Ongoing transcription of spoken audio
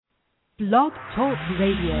Blog Talk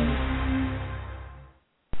Radio.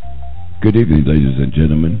 Good evening, ladies and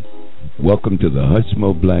gentlemen. Welcome to the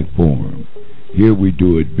Hushmo Black Forum. Here we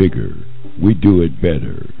do it bigger, we do it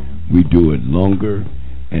better, we do it longer,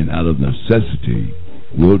 and out of necessity,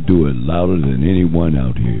 we'll do it louder than anyone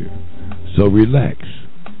out here. So relax.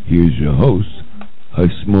 Here's your host,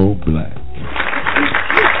 Hushmo Black.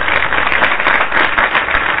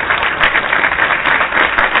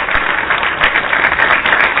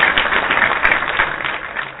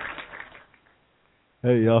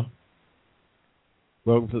 Hey, y'all.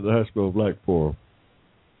 Welcome to the Hushmo Black Forum.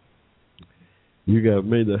 You got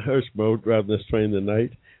me, the Hushmo, driving this train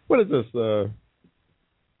tonight. What is this,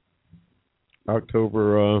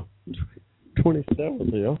 October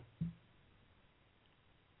 27th, y'all?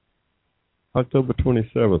 October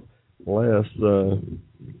 27th.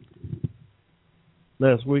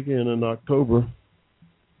 Last weekend in October,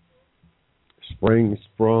 spring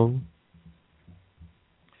sprung.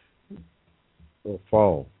 Or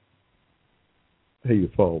fall. Hey, you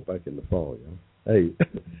fall back in the fall, y'all. Hey,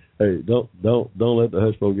 don't let the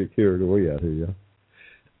Hushmo get carried away out here,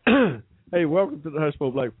 y'all. Hey, welcome to the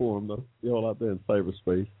Hushmo Black Forum, though. Y'all out there in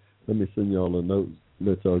cyberspace. Let me send y'all a note.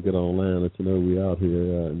 Let y'all get online. Let you know we out here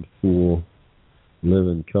in full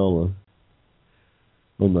living color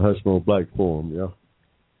on the Hushmo Black Forum, y'all.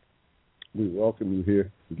 We welcome you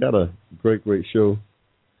here. We got a great show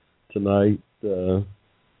tonight.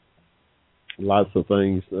 Lots of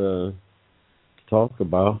things to talk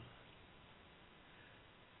about.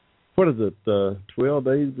 What is it, 12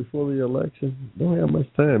 days before the election? Don't have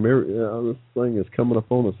much time. This thing is coming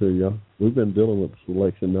up on us here, y'all. We've been dealing with this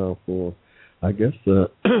election now for, I guess,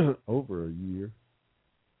 over a year.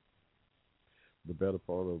 The better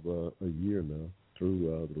part of a year now,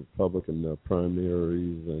 through the Republican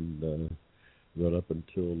primaries and right up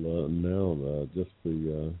until now, just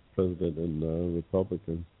the President and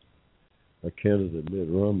Republican candidate Mitt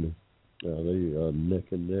Romney. They neck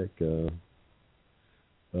and neck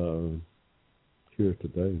here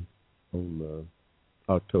today on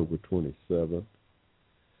October 27th,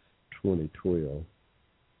 2012.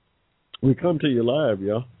 We come to you live,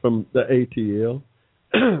 y'all, from the ATL.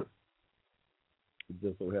 It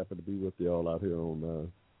just so happen to be with y'all out here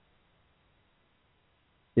on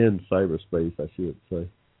in cyberspace, I should say.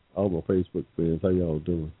 All my Facebook friends, how y'all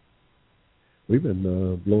doing? We've been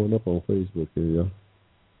blowing up on Facebook here, y'all.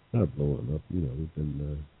 Not blowing up, we've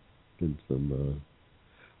been getting some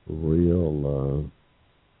real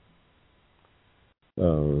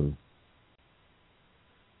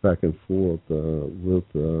back and forth with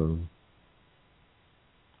the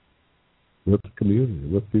community,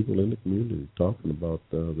 with people in the community, talking about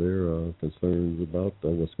their concerns about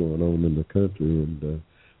what's going on in the country, and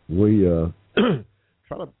we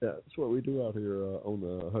that's what we do out here on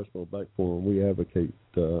the Hushmo Black Forum. We advocate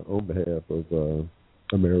on behalf of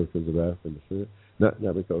Americans of African descent.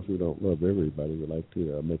 Not because we don't love everybody. We like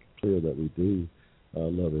to make it clear that we do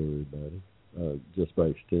love everybody. Just by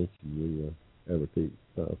extension, we advocate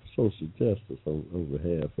for social justice on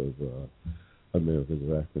behalf of Americans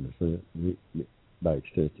of African descent. By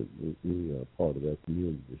extension, we are part of that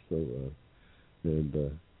community. So, and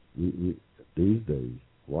we these days,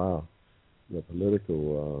 wow. The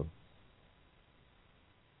political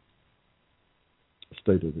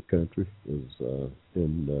state of the country is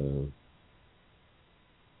in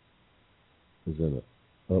an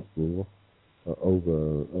uproar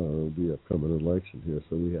over the upcoming election here.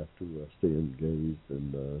 So we have to stay engaged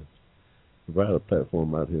and provide a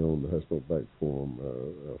platform out here on the Hushmo Black Forum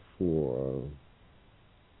for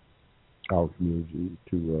our community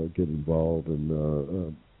to get involved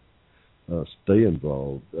and stay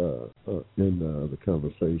involved in the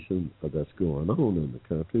conversation that's going on in the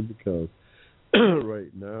country, because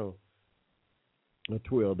right now,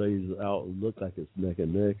 12 days out, it looks like it's neck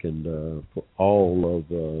and neck, and for all of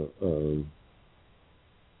the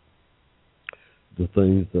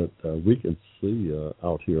things that we can see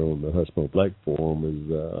out here on the Hushmo Black Forum is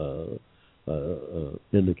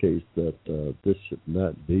indicates that this should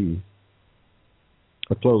not be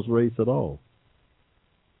a close race at all.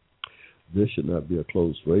 This should not be a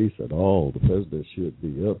close race at all. The president should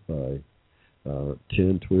be up by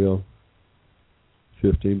 10, 12,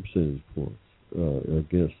 15 percentage points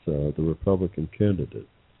against the Republican candidate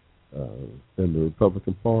and the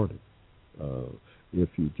Republican Party. If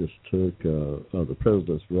you just took the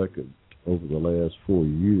president's record over the last 4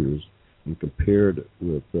 years and compared it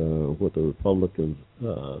with what the Republicans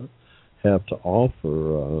have to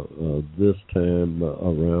offer this time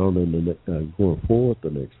around and going forward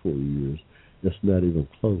the next 4 years, it's not even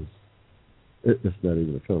close. It's not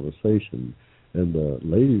even a conversation. And the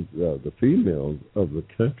ladies, the females of the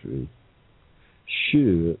country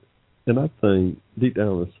should, and I think deep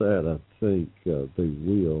down inside, I think they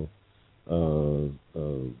will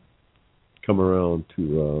come around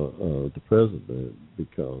to the president,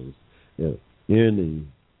 because any,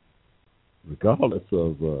 regardless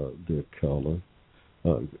of their color,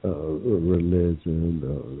 religion,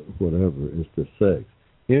 whatever is the sex,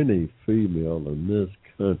 any female in this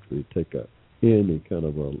country take any kind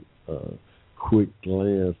of a quick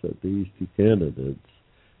glance at these two candidates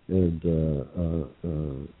and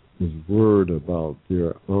is worried about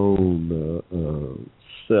their own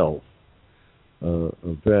self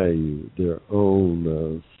value, their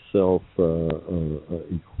own self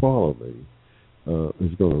equality,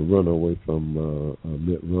 is going to run away from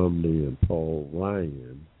Mitt Romney and Paul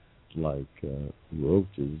Ryan like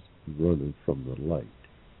roaches running from the light.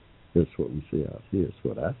 That's what we see out here. It's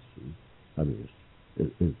what I see. I mean,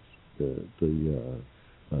 it's the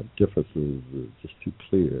differences are just too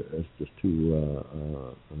clear. It's just too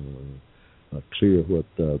clear what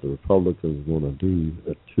the Republicans want to do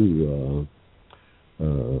to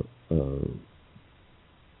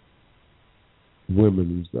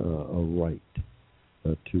women's right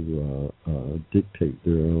to dictate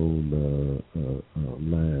their own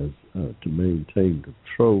lives, to maintain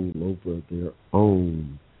control over their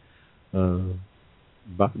own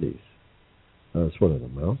bodies. That's what it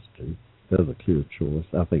amounts to. There's a clear choice.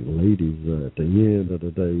 I think ladies at the end of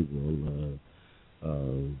the day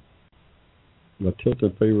will tilt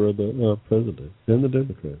in favor of the president and the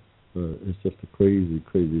Democrats. It's just a crazy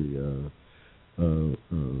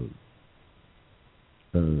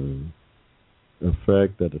the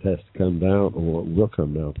fact that it has to come down, or will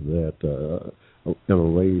come down to that, in a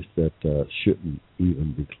race that shouldn't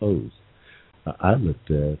even be closed. I looked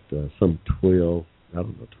at some 12,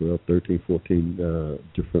 13, 14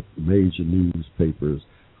 different major newspapers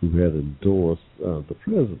who had endorsed the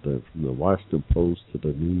president, from the Washington Post to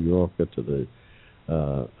the New Yorker to the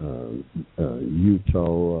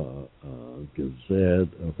Utah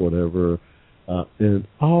Gazette or whatever, and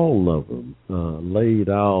all of them laid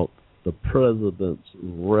out the president's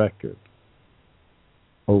record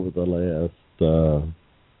over the last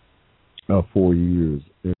 4 years,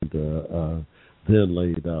 and then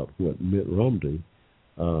laid out what Mitt Romney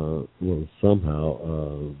was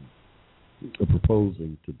somehow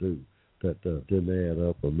proposing to do that didn't add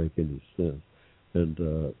up or make any sense. And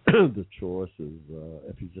the choice is,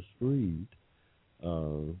 if you just read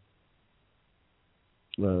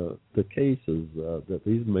the cases that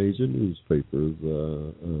these major newspapers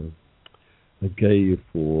gave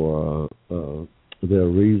for their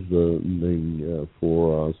reasoning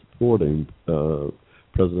for supporting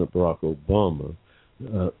President Barack Obama,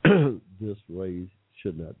 this race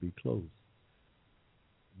should not be close.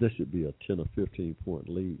 This should be a 10 or 15 point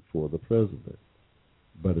lead for the president,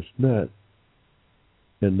 but it's not.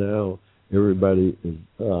 And now everybody is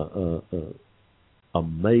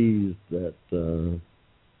amazed at the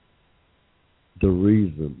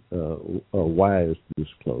reason why it's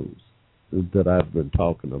disclosed, that I've been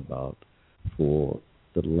talking about for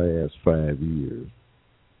the last 5 years.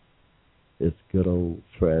 It's good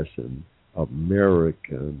old-fashioned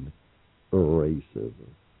American racism.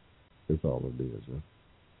 That's all it is.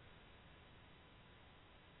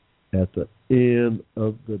 Huh? At the end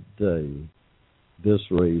of the day, this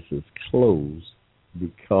race is closed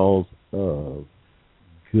because of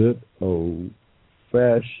good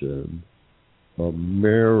old-fashioned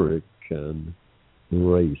American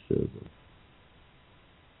racism.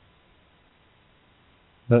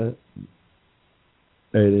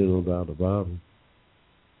 Ain't no doubt about it.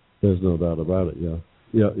 There's no doubt about it, y'all.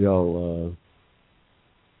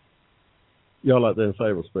 Y'all out there in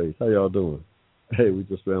cyberspace, how y'all doing? Hey, we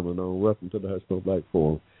just rambling on. Welcome to the Hushmo Black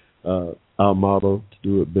Forum. Our motto: to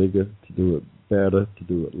do it bigger, to do it better, to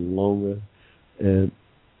do it longer, and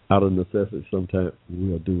out of necessity, sometimes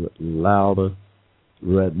we'll do it louder.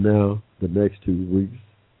 Right now, the next 2 weeks,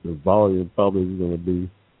 the volume probably is going to be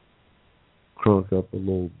crunk up a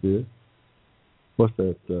little bit. What's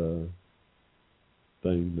that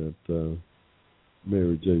thing that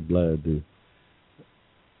Mary J. Blige did?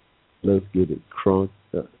 Let's get it crunk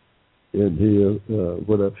in here.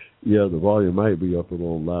 Whatever. Yeah, the volume might be up a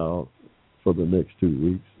little loud for the next 2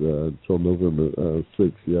 weeks until November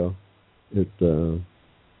 6th. Yeah,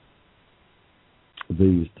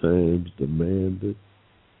 these times demand it.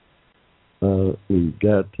 We've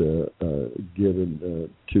got to get into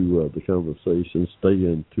the conversation, stay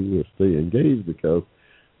engaged, because,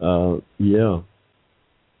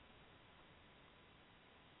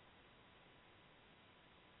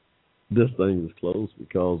 this thing is closed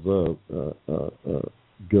because of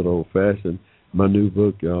good old fashioned. My new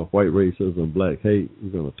book, White Racism, Black Hate.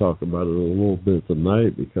 We're going to talk about it a little bit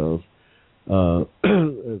tonight because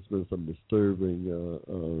there's been some disturbing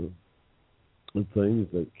things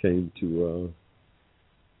that came to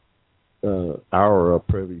our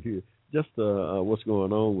privy here. Just what's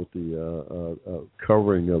going on with the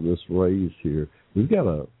covering of this race here. We've got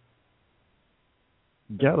a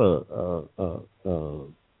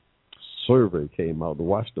survey came out, the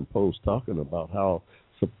Washington Post, talking about how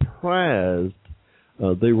surprised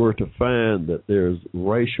they were to find that there's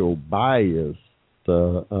racial bias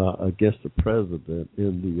against the president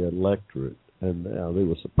in the electorate, and they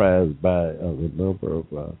were surprised by the number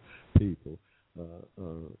of people.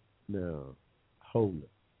 Now, hold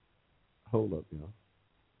up, y'all.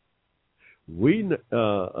 We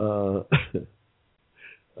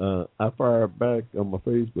I fired back on my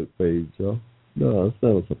Facebook page, y'all. No, it's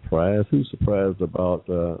not a surprise. Who's surprised about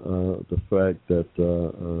the fact that,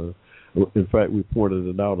 in fact, we pointed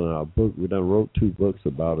it out in our book. We done wrote 2 books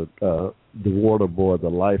about it. The Water Boy, The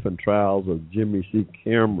Life and Trials of Jimmy C.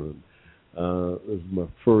 Cameron is my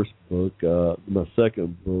first book. My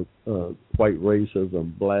second book, White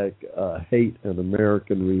Racism, Black Hate, and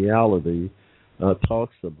American Reality,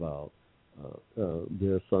 talks about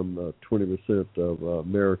there's some 20% of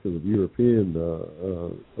Americans of European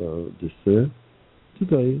descent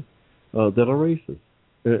today that are racist,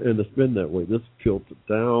 and it's been that way. This filtered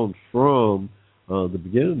down from the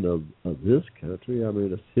beginning of this country. I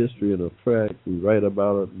mean, it's history and a fact. We write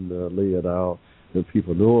about it and lay it out, and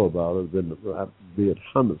people know about it. Been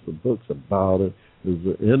hundreds of books about it. Is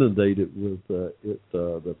inundated with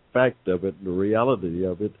the fact of it and the reality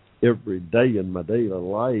of it every day in my daily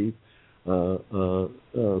life.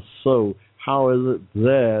 So how is it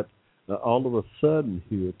that all of a sudden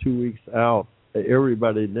here, 2 weeks out,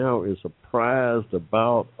 everybody now is surprised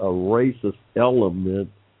about a racist element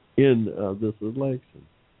in this election?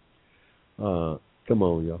 Come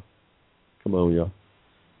on, y'all.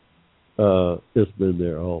 It's been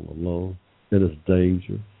there all along, and it's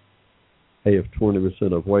dangerous. Hey, if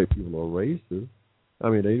 20% of white people are racist, I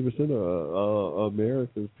mean 80% of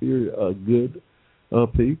Americans, period, are good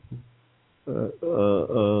people.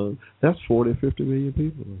 That's 40 or 50 million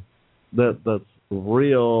people that's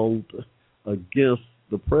railed against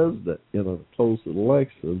the president in a close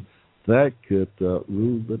election. That could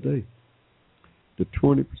rule the day. The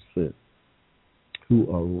 20% who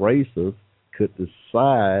are racist could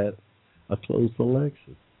decide a close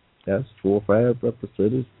election. That's 4 or 5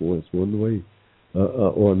 percentage points one way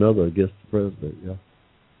or another against the president. Yeah,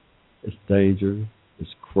 it's dangerous.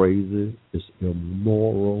 It's crazy. It's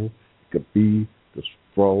immoral. Could be the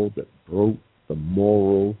straw that broke the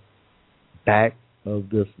moral back of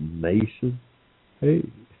this nation. Hey,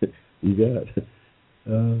 you got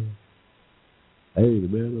hey, the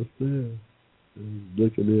man upstairs is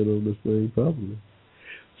looking in on this thing probably.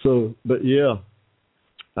 So, but yeah,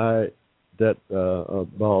 that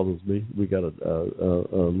bothers me. We got to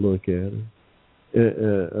look at it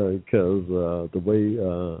because the way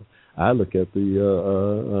I look at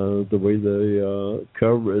the way the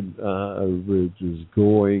coverage is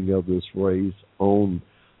going of this race on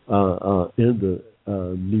in the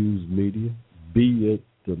news media, be it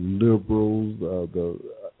the liberals, the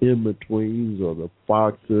in-betweens, or the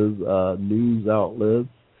Foxes, news outlets.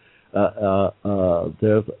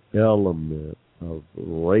 There's an element of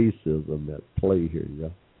racism at play here, yeah.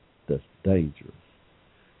 That's dangerous.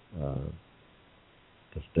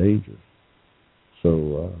 That's dangerous.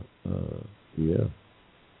 So yeah,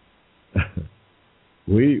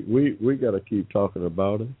 we got to keep talking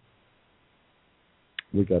about it.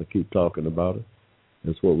 We got to keep talking about it.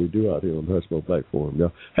 That's what we do out here on the Hushmo Black Forum, yeah.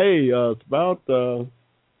 Hey, it's about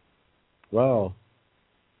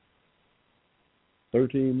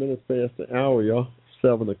 13 minutes past the hour, y'all.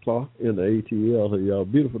 7 o'clock in the ATL here, y'all.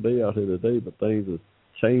 Beautiful day out here today, but things are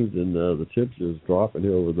changing. The temperature is dropping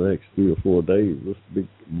here over the next 3 or 4 days. This big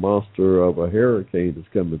monster of a hurricane is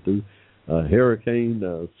coming through. Hurricane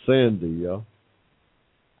Sandy, y'all.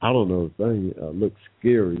 I don't know, the thing looks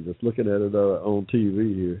scary. Just looking at it on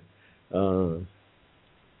TV here.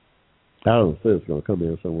 I don't think it's going to come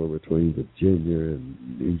in somewhere between Virginia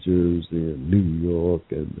and New Jersey and New York,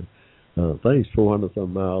 and things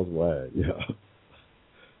 400-some miles wide. Yeah,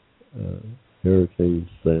 Hurricane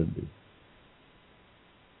Sandy.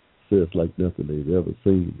 It's like nothing they've ever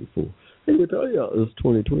seen before. Hey, we tell y'all, it's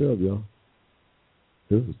 2012, y'all.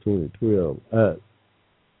 This is 2012.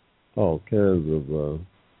 All kinds of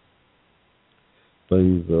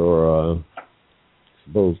things are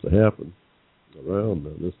supposed to happen around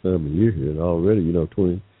this time of year here. And already,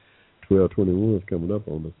 2012 12/21 is coming up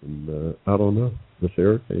on us, and I don't know. This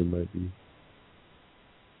hurricane might be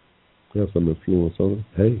have some influence on it.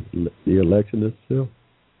 Hey, the election itself.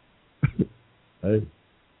 Hey,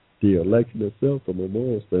 the election itself, from a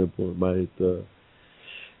moral standpoint, might.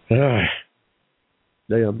 Hey,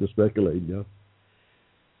 I'm just speculating, y'all.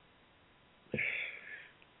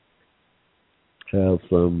 Have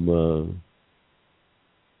some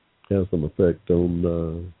effect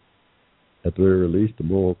on, at the very least, the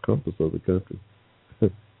moral compass of the country.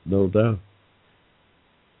 No doubt.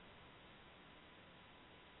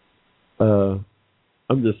 I'm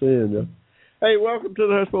just saying, yeah. Hey, welcome to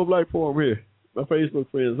the Hushmo Black Forum here. My Facebook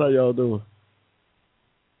friends, how y'all doing?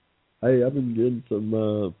 Hey, I've been getting some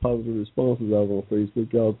positive responses out on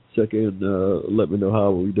Facebook. Y'all check in, let me know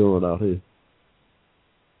how we doing out here.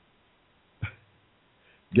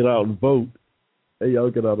 Get out and vote. Hey, y'all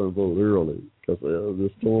get out and vote early, because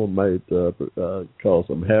this storm might cause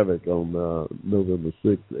some havoc on November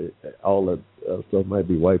 6th. All that stuff might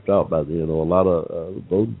be wiped out by then, or a lot of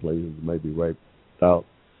voting places might be wiped out.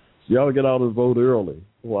 So y'all get out and vote early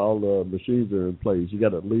while the machines are in place. You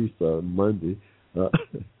got at least Monday.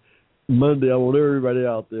 Monday, I want everybody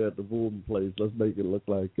out there at the voting place. Let's make it look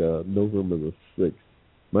like November the 6th.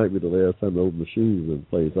 Might be the last time those machines are in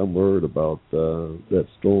place. I'm worried about that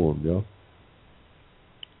storm, y'all.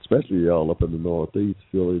 Especially y'all up in the Northeast,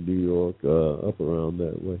 Philly, New York, up around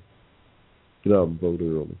that way. Get out and vote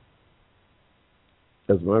early.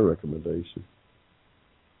 That's my recommendation.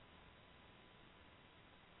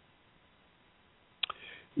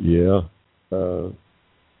 Yeah.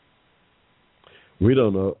 We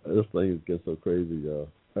don't know. This thing is getting so crazy, y'all.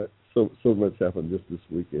 So much happened just this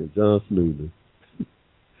weekend. John Snooden.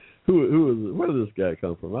 Who is? Where did this guy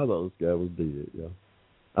come from? I thought this guy was dead, y'all.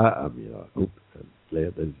 I mean, I hope. I'm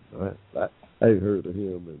glad that I ain't heard of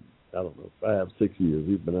him in, I don't know, 5-6 years.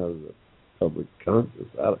 He's been out of the public conscious.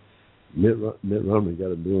 Mitt Romney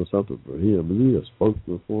got him doing something for him. And he a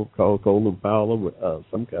spokesman for him called Colin Powell.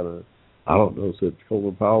 Some kind of, I don't know, said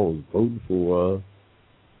Colin Powell was voting for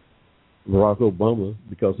Barack Obama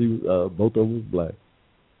because he both of them was black.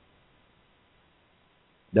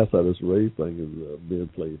 That's how this race thing is being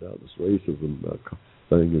played out. This racism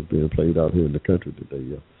thing is being played out here in the country today.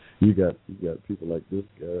 Yeah. You got people like this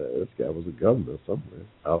guy. This guy was a governor somewhere.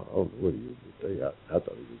 I don't know what he is today. I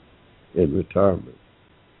thought he was in retirement.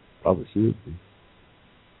 Probably should be.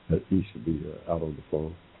 He should be out on the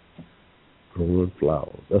farm growing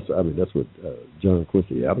flowers. That's what John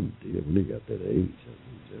Quincy Adams did when he got that age.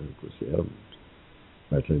 John Quincy Adams,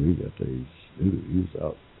 by the time he got that age, he was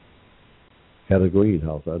out. Had a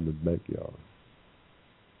greenhouse out in the backyard.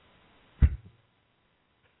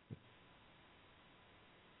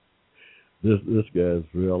 This guy is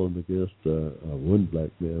railing against one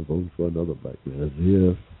black man voting for another black man, as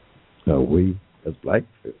if we, as black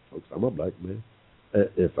folks, I'm a black man.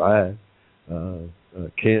 If I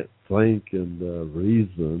can't think and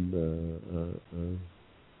reason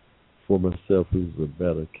for myself who's a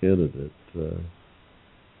better candidate to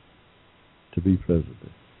be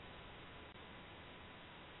president,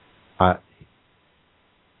 I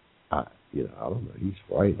don't know. He's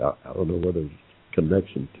right. I don't know what his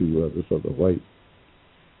connection to this other white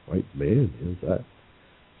man is. I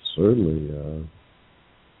certainly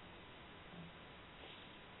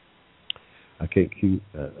I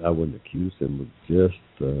wouldn't accuse him of just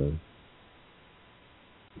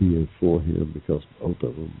being for him because both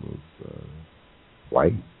of them was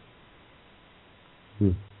white.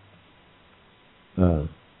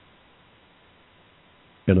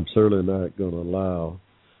 And I'm certainly not going to allow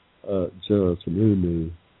John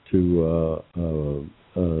Sununu to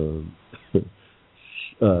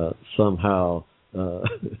somehow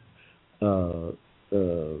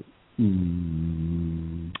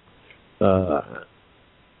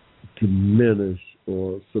diminish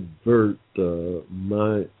or subvert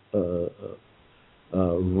my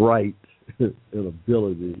right and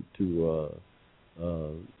ability to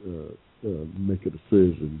make a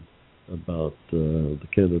decision about the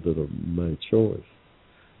candidate of my choice.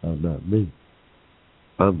 Not me.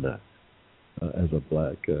 I'm not. As a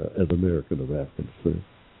black, as American of African descent.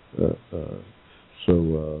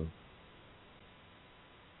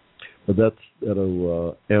 But that's that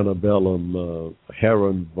antebellum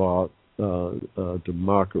Herrenbach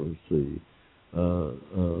democracy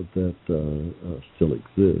that still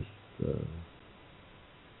exists.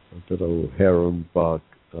 That old Herrenbach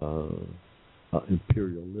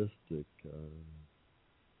imperialistic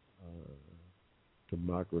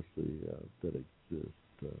democracy that exists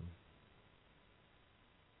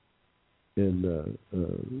in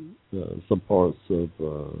some parts of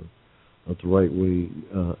of the right-wing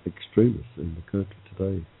extremists in the country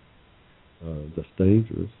today. That's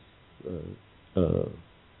dangerous.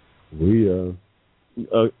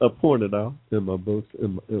 I pointed out in my books,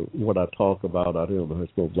 in what I talk about out here on the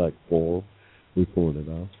Hushmo Black Forum, we pointed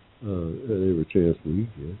out every chance we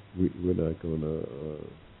get. We're not going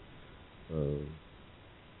to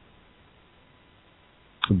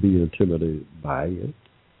be intimidated by it.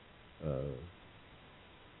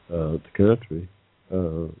 The country,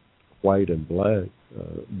 white and black,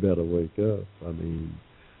 better wake up. I mean,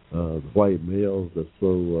 the white males are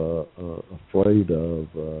so afraid of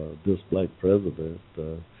this black president,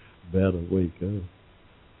 better wake up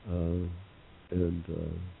and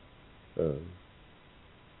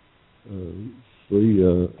see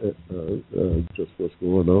just what's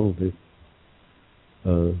going on.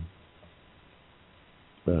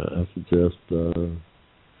 I suggest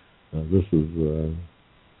this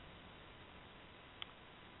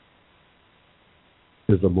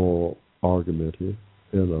is a moral argument here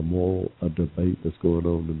and a moral debate that's going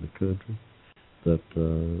on in the country that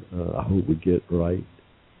I hope we get right.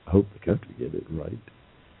 I hope the country get it right.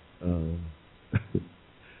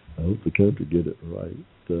 I hope the country get it right.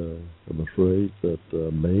 I'm afraid that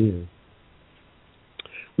man,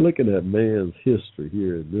 looking at man's history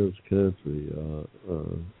here in this country,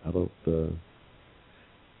 I don't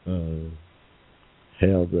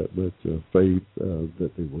have that much faith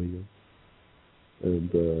that they will.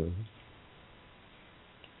 And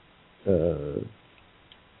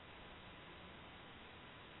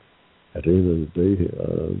at the end of the day,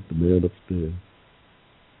 the man upstairs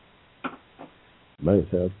might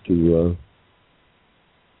have to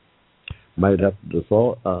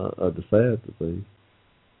decide the thing.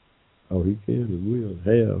 Oh, he can and will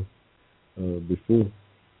have before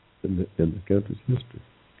in the country's history.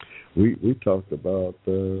 We talked about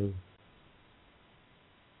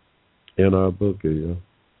in our book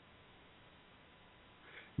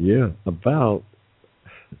about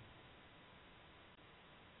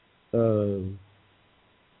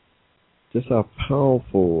just how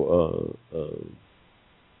powerful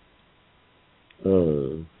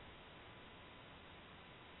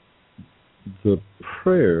the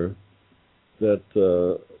prayer that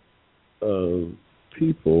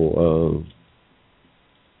people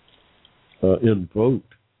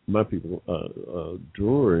invoked, my people,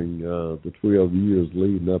 during the 12 years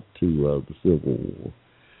leading up to the Civil War.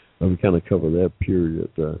 We kind of cover that period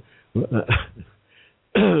from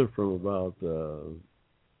about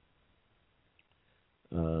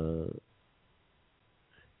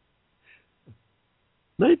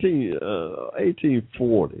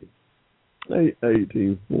 1840.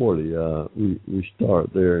 1840, we start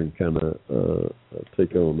there and kind of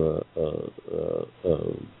take on a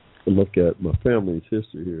look at my family's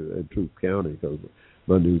history here in Troup County, because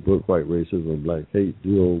my new book, White Racism and Black Hate,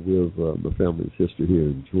 deal with my family's history here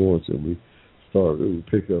in Georgia. And we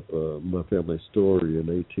pick up my family's story in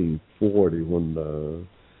 1840 when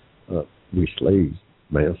we slaves.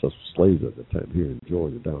 My ancestors were slaves at the time here in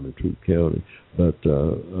Georgia, down in Troup County. But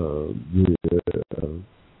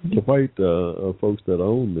the white folks that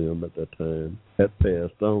owned them at that time had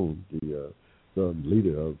passed on. The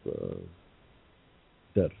leader of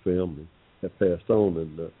that family had passed on,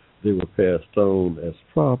 and they were passed on as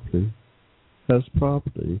property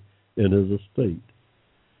in his estate,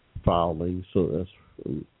 filing. So that's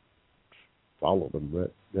followed them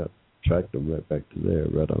tracked them right back to there,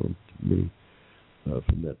 right on to me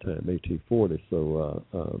from that time, 1840. So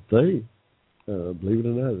they. Believe it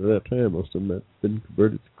or not, at that time, most of them had been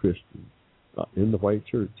converted to Christians in the white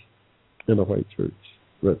church,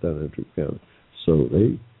 right down in Troup County. So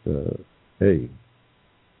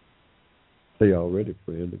they already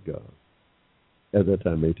praying to God. At that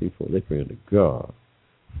time, 1840, they praying to God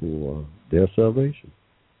for their salvation.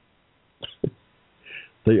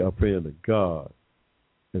 They are praying to God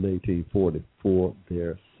in 1840 for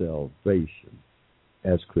their salvation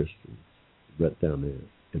as Christians, right down there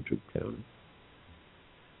in Troup County.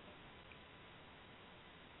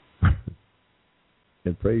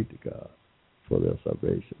 And prayed to God for their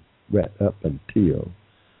salvation right up until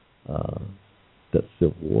that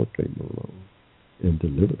Civil War came along and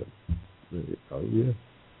delivered them. Oh yeah.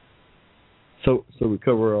 So we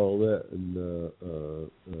cover all that, and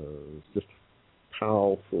it's just a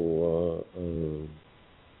powerful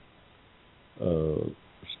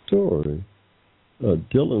story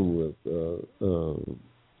dealing with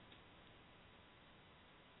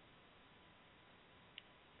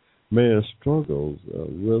man struggles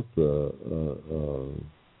with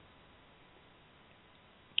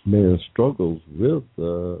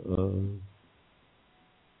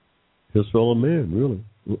his fellow man, really.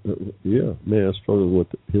 Yeah, man struggling with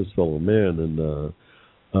his fellow man, and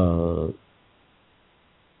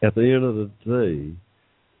at the end of the day,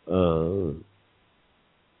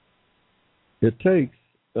 it takes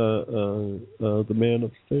the man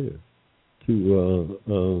upstairs to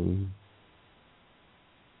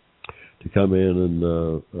come in and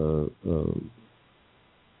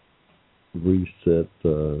reset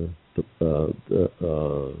the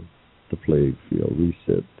playing field,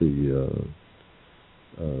 reset the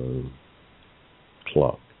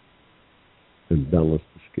clock, and balance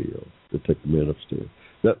the scales. To take the man upstairs.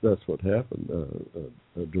 That's what happened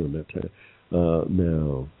during that time.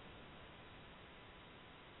 Now,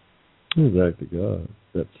 it was actually God,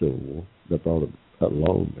 that Civil War, that brought it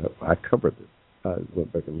along. I covered it. I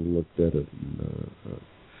went back and looked at it and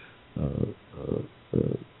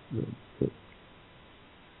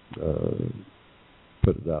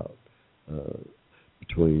put it out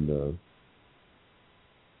between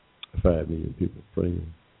 5 million people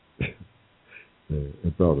praying.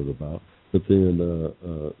 It brought it about. But then,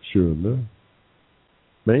 sure enough,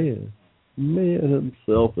 man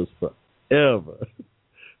himself is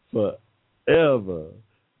forever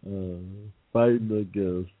fighting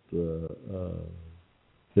against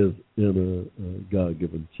his inner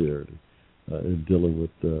God-given charity and dealing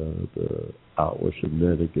with the outward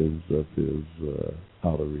shenanigans of his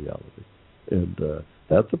outer reality. And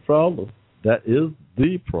that's a problem. That is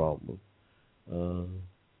the problem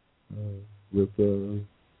with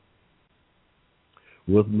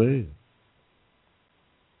man.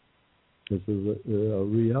 This is a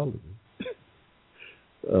reality.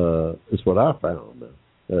 It's what I found now.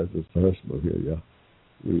 That's just Hushmo here, y'all.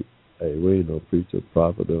 We ain't no preacher,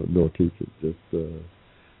 prophet, no teacher. Just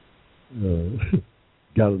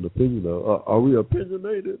got an opinion. Are we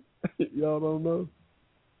opinionated? Y'all don't know.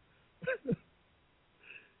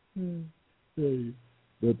 Hey,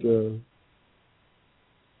 but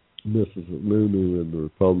Mrs. Nunu and the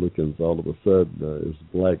Republicans, all of a sudden, is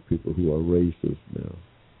black people who are racist now.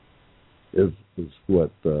 Is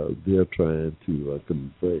what they're trying to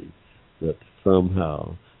convey, that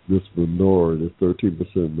somehow this minority, this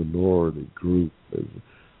 13% minority group, is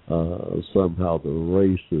somehow the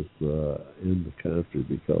racist in the country,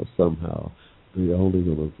 because somehow they're only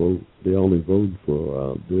going to vote. They only vote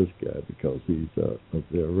for this guy because he's of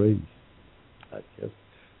their race. I guess.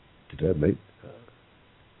 Did that make?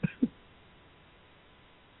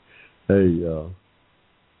 Hey,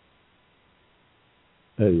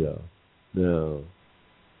 now,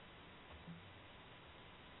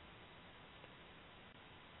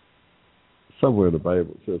 somewhere in the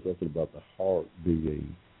Bible it says something about the heart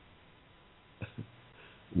being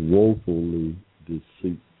woefully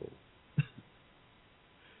deceitful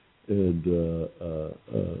and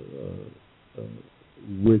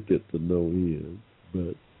wicked to no end,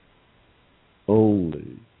 but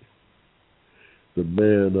only the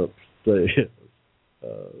man upstairs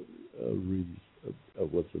reads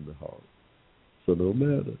what's in the heart. So no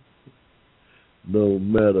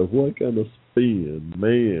matter what kind of spin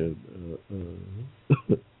man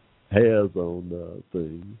has on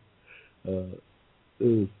things,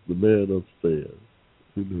 it's the man upstairs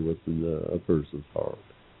who knows what's in a person's heart.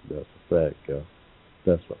 That's a fact,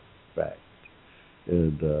 That's a fact.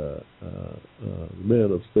 And the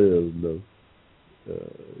man upstairs knows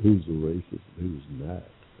who's a racist and who's not.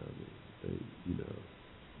 I mean,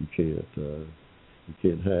 you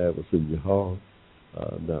can't have what's in your heart,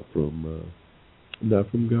 not from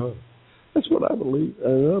God. That's what I believe.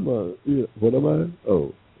 And I'm what am I?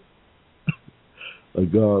 Oh, a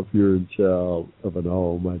God-fearing child of an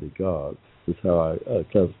almighty God. Is how I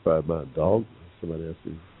classify my dogma. Somebody asked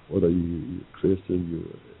me, what are you? You a Christian? You're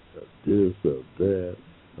this or that?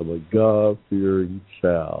 I'm a God-fearing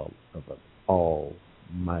child of an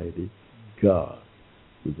almighty God.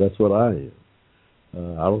 That's what I am.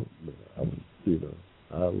 I love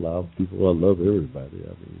people. I love everybody.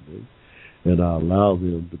 I mean, and I allow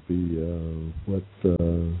them to be what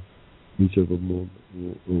each of them will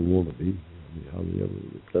want to be. I mean, how they ever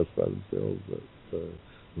classify themselves,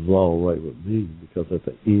 is all right with me, because at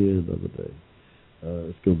the end of the day,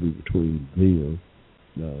 it's going to be between them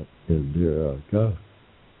and their God.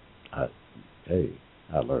 I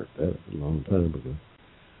learned that a long time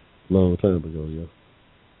ago. Yeah.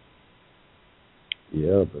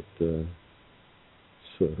 Yeah, but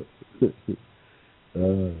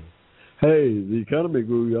hey, the economy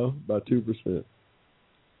grew, y'all, by 2%.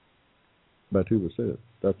 By 2%.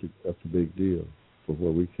 That's a big deal for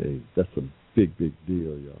where we came. That's a big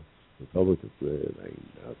deal, y'all. Republicans said it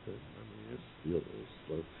ain't nothing. I mean, it's still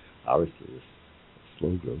slow. Obviously, it's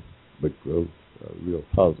slow growth, but growth, a real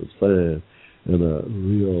positive sign. and a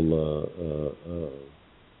real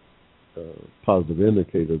positive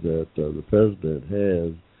indicator that the president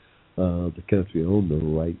has the country on the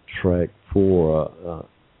right track for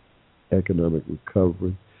economic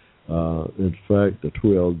recovery. In fact, the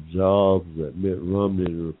 12 jobs that Mitt Romney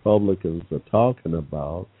and the Republicans are talking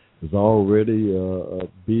about is already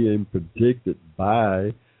being predicted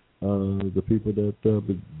by the people that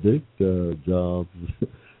predict jobs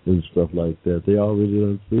and stuff like that. They already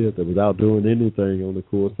don't see it. That without doing anything on the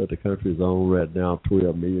course that the country is on right now,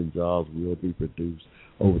 12 million jobs will be produced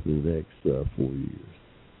over the next 4 years.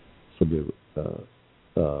 So,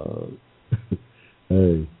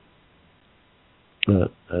 hey,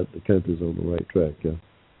 the country's on the right track, yeah.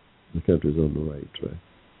 The country's on the right track.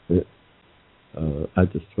 I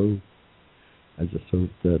just hope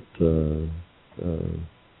that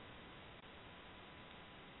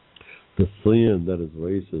the sin that is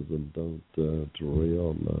racism don't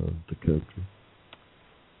derail the country.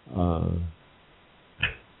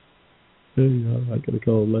 Hey, I gotta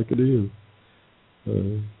call it like it is.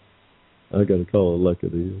 I gotta call it like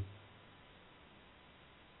it is.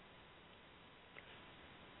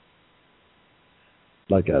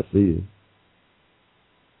 Like I see it.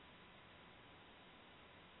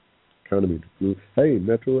 Economy grew. Hey,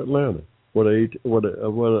 Metro Atlanta. The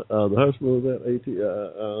Hushmo was at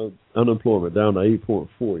unemployment down to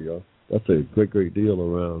 8.4, y'all. That's a great deal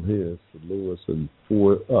around here. It's the lowest in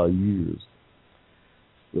 4 years.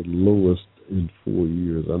 The lowest in 4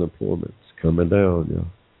 years. Unemployment's coming down, y'all.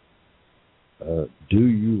 Do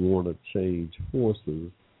you want to change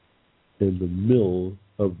horses in the middle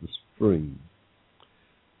of the spring?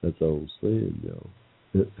 That's old saying, y'all.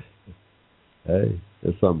 Hey,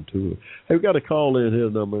 there's something to it. Hey, we got a call in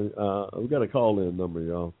here number. We got a call in number,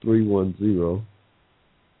 y'all.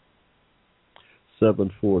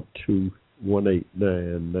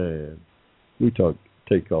 310-742-1899. We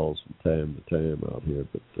take calls from time to time out here,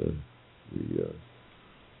 but we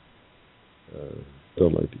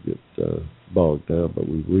don't like to get bogged down, but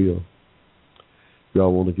we will. If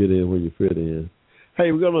y'all want to get in when you fit in.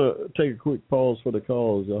 Hey, we're gonna take a quick pause for the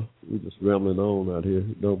calls, y'all. We're just rambling on out here.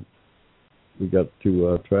 We got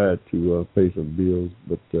to try to pay some bills,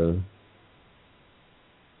 but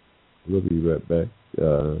we'll be right back.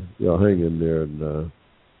 Y'all hang in there, and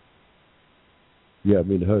me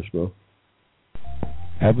and Hushmo.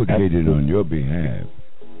 Advocated on your behalf.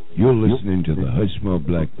 You're listening to the Hushmo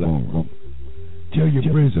Black Forum. Tell your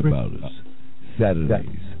friends about us.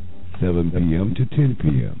 Saturdays, 7 p.m. to 10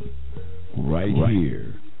 p.m. Right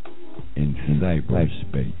here in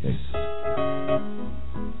cyberspace.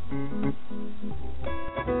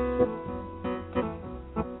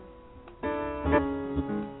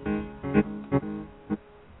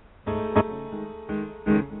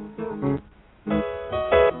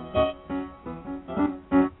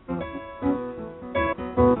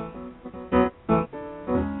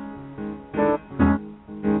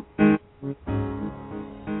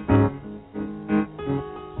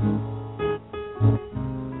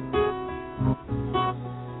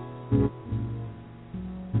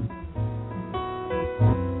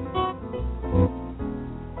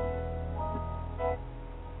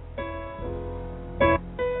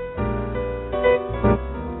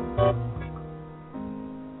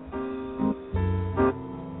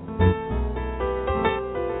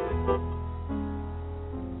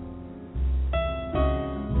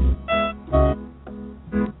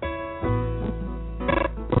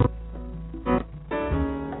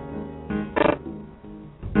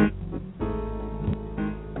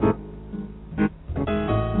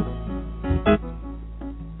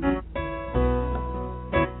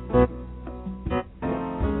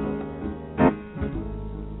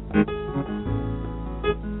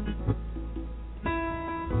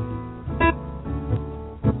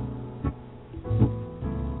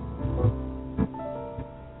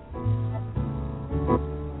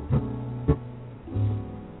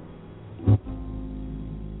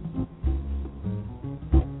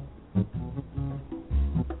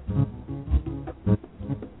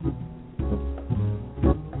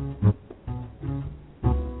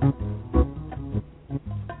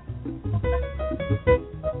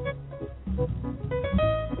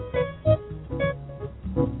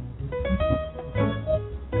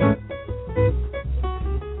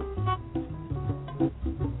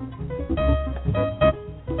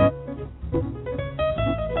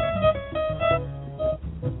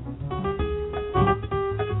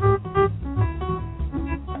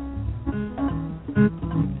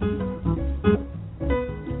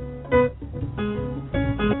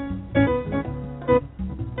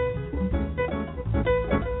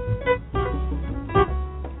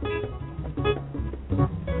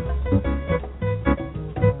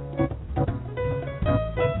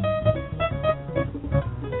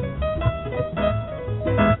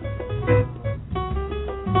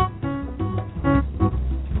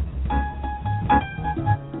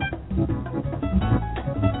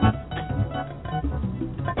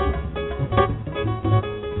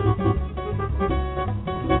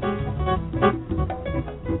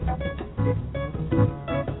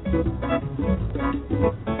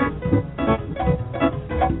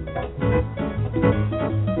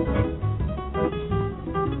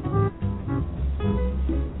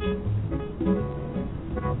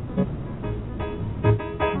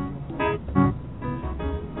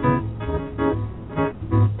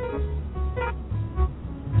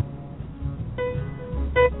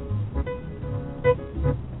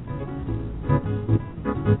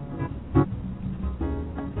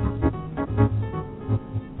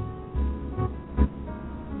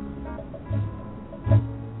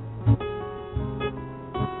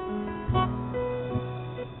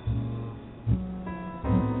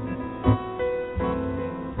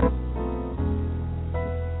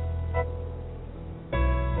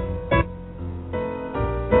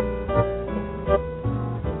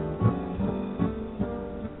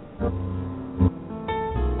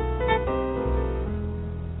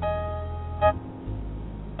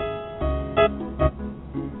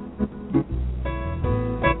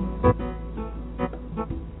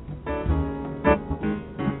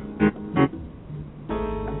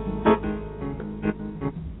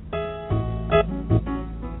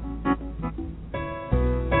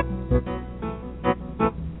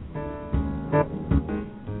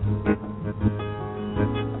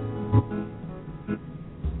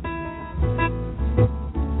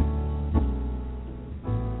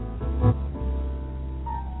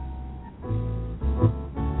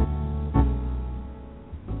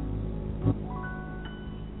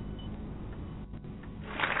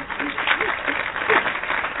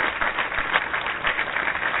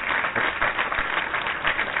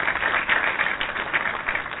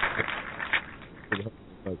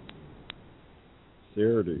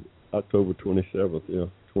 Saturday, October 27th,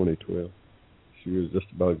 2012. She was just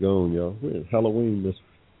about gone, y'all. We're in Halloween this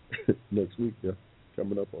next week,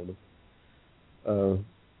 coming up on us.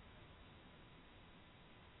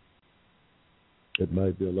 It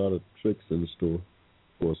might be a lot of tricks in the store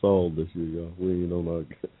for us all this year, y'all. We ain't on our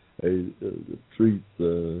treats.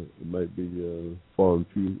 It might be far and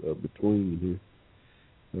few between here.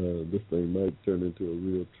 This thing might turn into a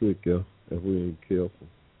real trick, y'all, if we ain't careful.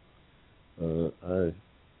 I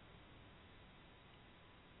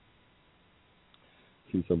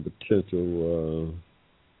see some potential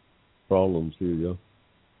problems here, y'all.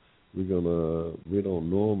 We don't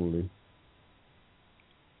normally,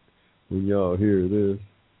 when y'all hear this,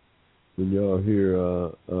 when y'all hear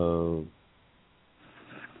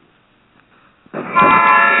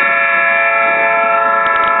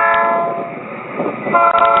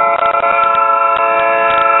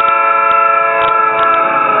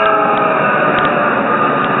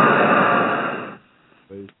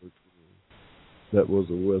that was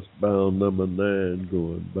a westbound number 9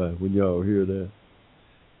 going by. When y'all hear that,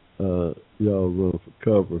 y'all run for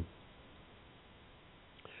cover.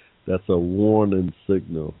 That's a warning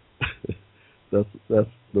signal. That's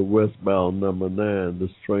the westbound number 9.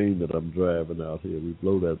 This train that I'm driving out here. We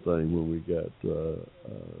blow that thing when we got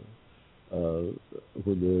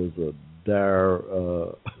when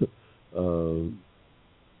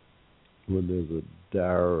there's a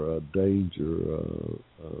dire danger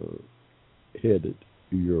headed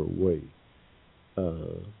your way.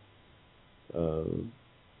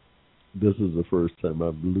 This is the first time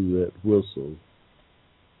I blew that whistle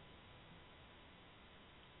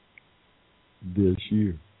this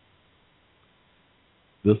year.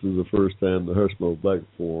 This is the first time the Hushmo Black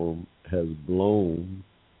Forum has blown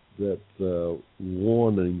that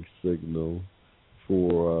warning signal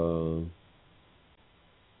for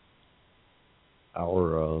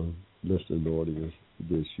our listening audience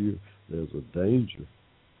this year. There's a danger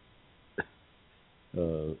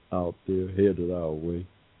out there headed our way.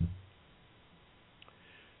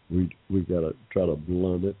 We got to try to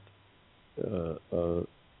blunt it.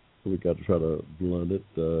 We got to try to blunt it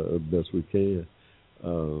as best we can.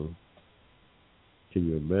 Can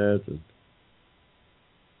you imagine?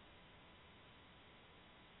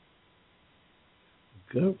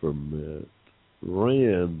 Government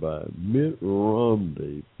ran by Mitt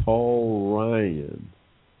Romney, Paul Ryan,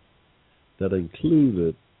 that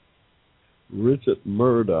included Richard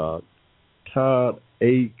Murdoch, Todd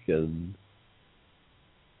Aiken,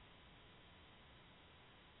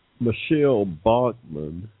 Michelle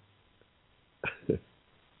Bachmann,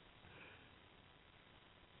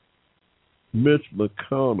 Mitch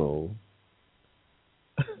McConnell,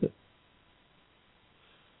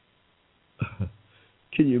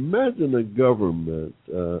 can you imagine a government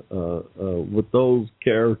with those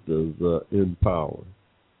characters in power,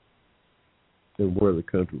 and where the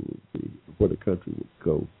country would be, where the country would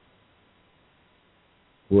go,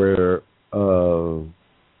 where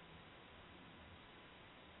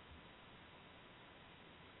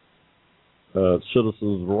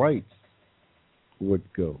citizens' rights would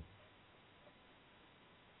go,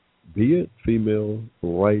 be it female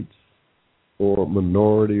rights or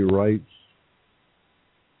minority rights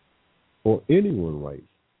or anyone's rights,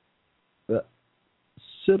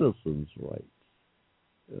 citizens' rights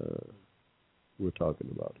we're talking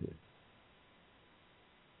about here.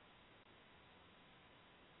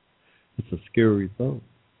 It's a scary thought.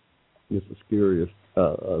 It's a scary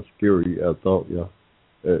thought, yeah.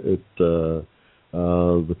 The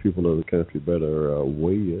people of the country better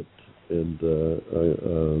weigh it and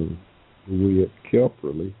weigh it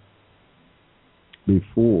carefully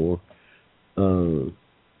before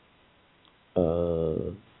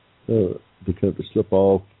the country slip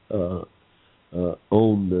off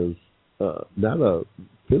on this, not a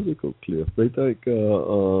physical cliff. They think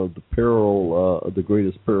the peril, the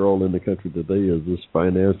greatest peril in the country today is this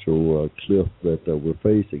financial cliff that we're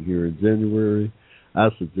facing here in January. I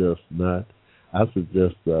suggest not. I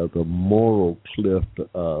suggest the moral cliff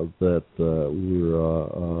that we're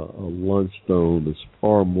launched on is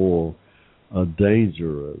far more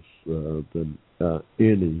dangerous than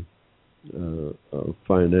any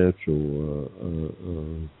financial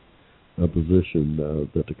position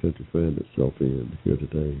that the country finds itself in here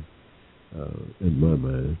today. In my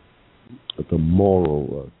mind, the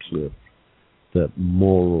moral cliff, that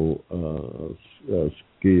moral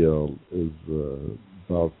scale is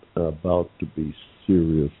about to be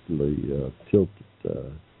seriously tilted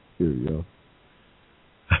here, y'all.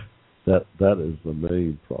 That is the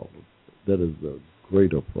main problem. That is the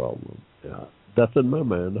greater problem. That's in my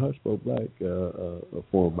mind. The Hushmo Black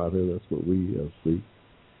forum out here. That's what we see,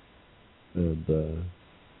 and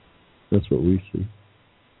that's what we see.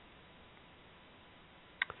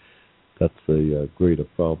 That's a greater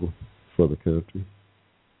problem for the country.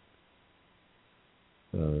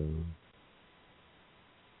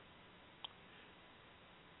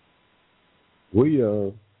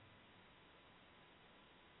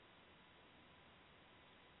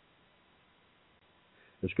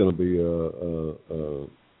 It's going to be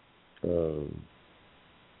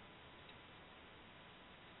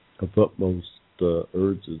of utmost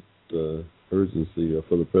urgency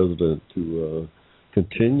for the president to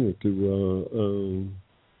continue to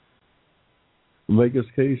make his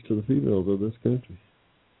case to the females of this country.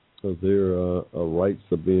 Their rights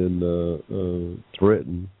are being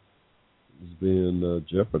threatened, is being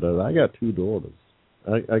jeopardized. I got two daughters.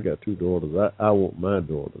 I got two daughters. I want my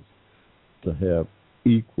daughters to have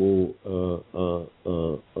equal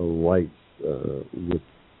rights with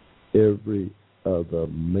every other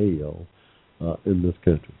male in this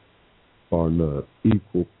country, bar none.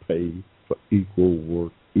 Equal pay for equal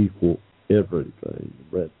work, equal everything,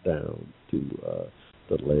 right down to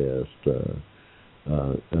the last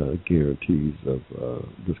guarantees of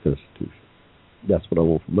this Constitution. That's what I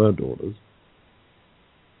want for my daughters.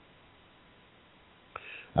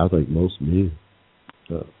 I think most men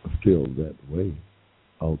feel that way,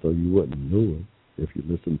 although you wouldn't know it if you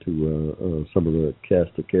listen to some of the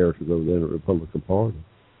cast of characters over there in the Republican Party.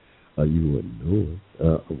 You wouldn't know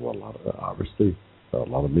it. Well, obviously, a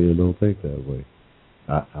lot of men don't think that way.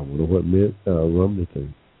 I wonder what Mitt Romney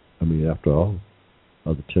thinks. I mean, after all,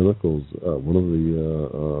 the tentacles, one of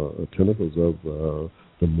the tentacles of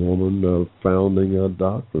the Mormon founding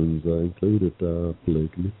doctrines included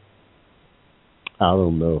polygamy. I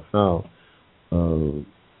don't know how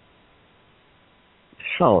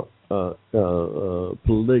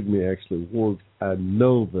polygamy actually works. I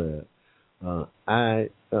know that. I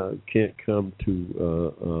can't come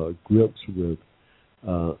to grips with.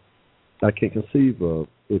 I can't conceive of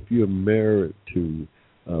if you're married to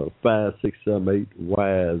 5, 6, 7, 8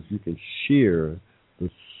 wives, you can share the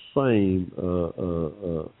same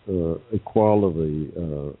equality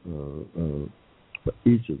for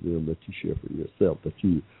each of them that you share for yourself. That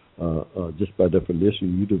you just by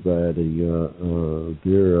definition you dividing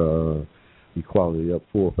their equality up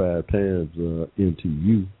 4 or 5 times into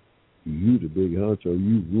you. You the big honcho,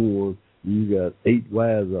 you rule. You got 8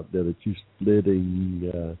 wives up there that you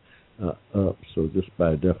splitting up. So just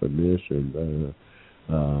by definition,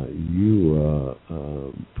 you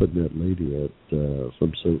putting that lady at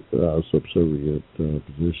some subservient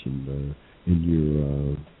position in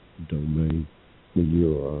your domain, in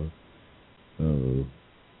your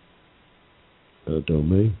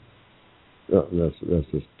domain. That's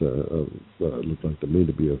just looks like to me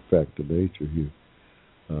to be a fact of nature here.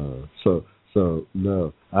 So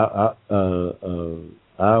no, I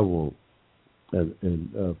won't,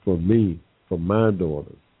 and for me, for my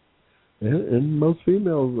daughters, and most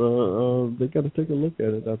females, they got to take a look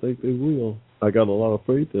at it. I think they will. I got a lot of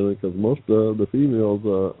faith in it because most of the females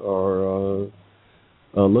are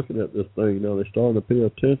looking at this thing now. They're starting to pay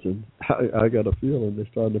attention. I got a feeling they're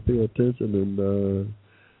starting to pay attention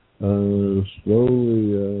and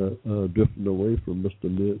slowly drifting away from Mr.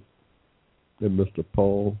 Mitt and Mr.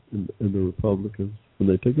 Paul and the Republicans. When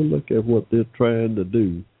they take a look at what they're trying to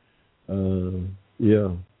do,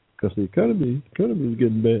 because the economy is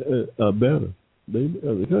getting better. The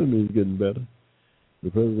economy is getting better. The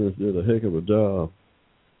president did a heck of a job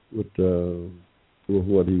with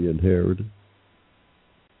what he inherited,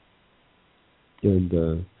 and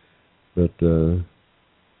the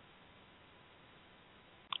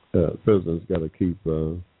president's got to keep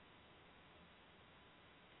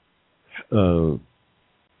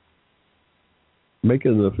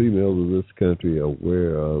making the females of this country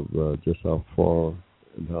aware of just how far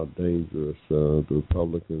and how dangerous the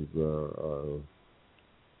Republicans are,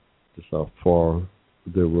 just how far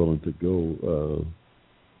they're willing to go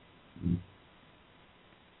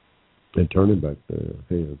and turning back their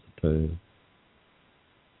hands of time.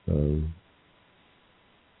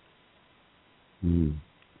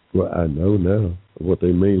 Well, I know now what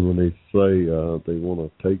they mean when they say they want to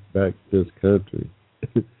take back this country.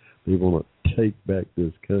 They want to take back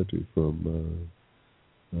this country from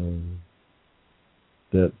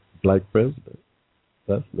that black president.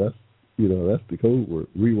 That's that's the code word.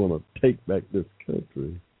 We want to take back this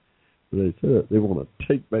country. They said they want to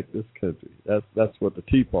take back this country. That's what the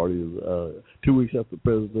Tea Party is. 2 weeks after the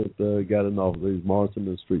president got in office, he was marching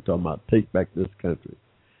in the street talking about take back this country.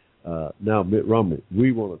 Now Mitt Romney,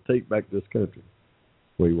 we want to take back this country.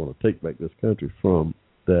 where you want to take back this country from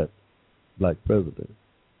that black president.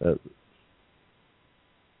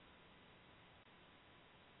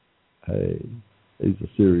 Hey, these are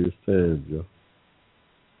serious times, y'all.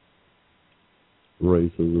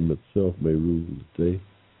 Racism itself may rule the day.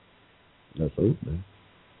 That's over now.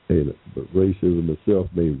 Hey, but racism itself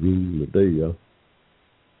may rule the day, y'all.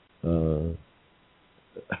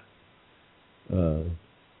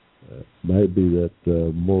 Might be that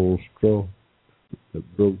moral straw that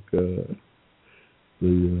broke the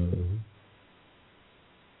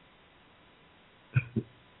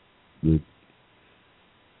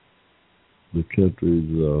country's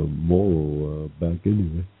moral back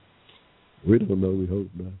anyway. We don't know. We hope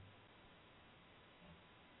not.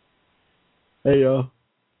 Hey, y'all.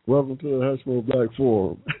 Welcome to the Hushmo Black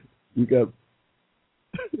Forum. You got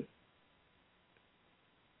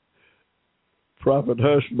Prophet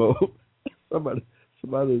Hushmo.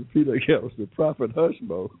 Somebody repeat that. Was the Prophet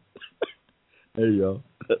Hushmo. Hey, y'all.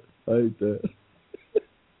 I hate that.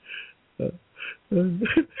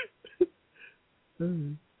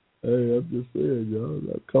 Hey, I'm just saying, y'all.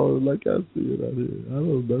 I'm calling like I see it out here. I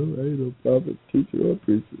don't know. I ain't no prophet, teacher, or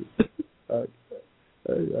preacher. I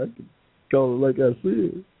can call it like I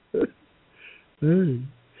see it.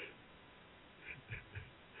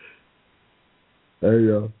 Hey,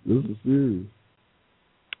 y'all. This is serious.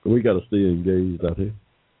 We got to stay engaged out here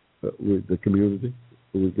with the community.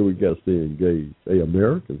 We got to stay engaged. Hey,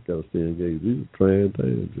 Americans got to stay engaged. These are trying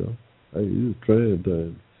times, y'all. Hey, these are trying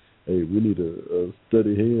times. Hey, we need a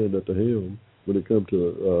steady hand at the helm when it comes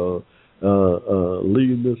to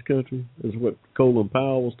leading this country. It's what Colin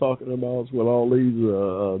Powell was talking about. It's what all these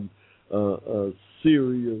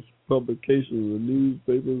serious publications and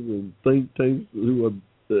newspapers and think tanks who are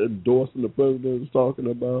endorsing the president is talking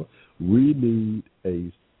about. We need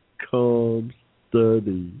a calm,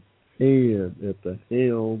 steady hand at the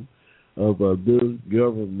helm of this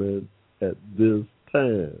government at this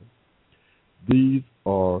time. These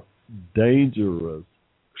are dangerous,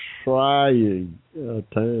 trying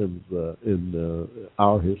times in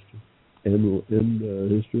our history and in the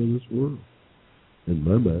history of this world. In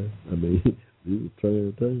my mind, I mean, these are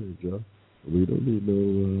trying times, y'all. We don't need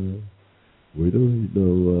no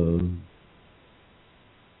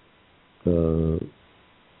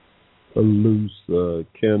loose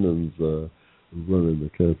cannons running the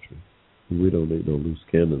country. We don't need no loose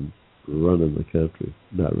cannons running the country.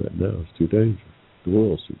 Not right now. It's too dangerous. The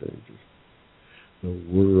world's too dangerous. The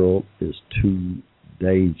world is too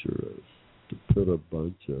dangerous to put a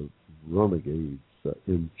bunch of renegades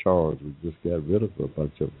in charge. We just got rid of a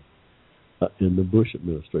bunch of them in the Bush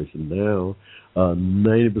administration. Now,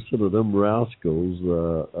 90% of them rascals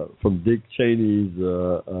from Dick Cheney's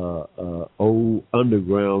old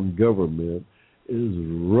underground government is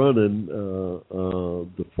running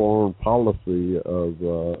the foreign policy of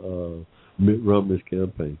Mitt Romney's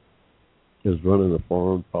campaign. Is running the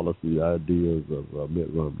foreign policy ideas of Mitt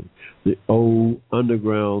Romney. The old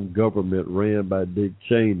underground government ran by Dick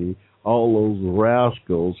Cheney, all those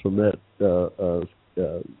rascals from that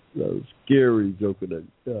scary joker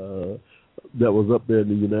that was up there in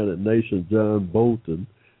the United Nations, John Bolton.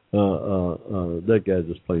 That guy's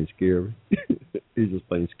just plain scary. He's just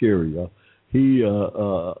plain scary, y'all.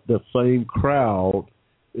 That same crowd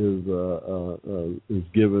is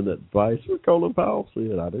giving advice. What Colin Powell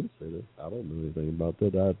said. I didn't say this. I don't know anything about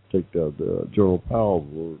that. I take the General Powell's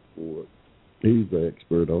word for it. He's the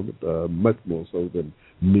expert on it, much more so than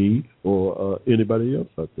me or anybody else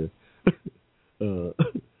out there. So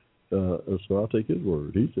I'll take his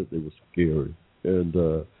word. He said they were scary, and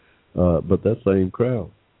but that same crowd,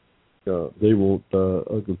 they want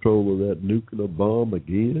control of that nuclear bomb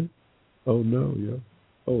again. Oh no, yeah.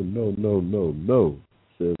 Oh no.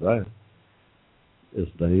 Says I.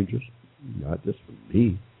 It's dangerous, not just for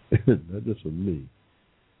me, not just for me,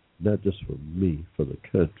 not just for me, for the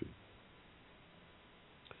country.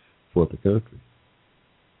 For the country.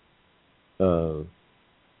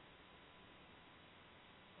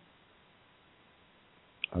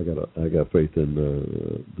 I got faith in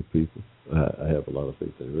the people. I have a lot of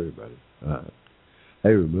faith in everybody.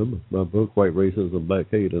 Hey, remember my book, White Racism, Black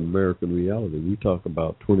Hate, and American Reality. We talk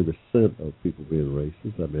about 20% of people being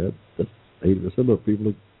racist. I mean, that's 80% of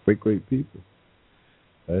people are great people.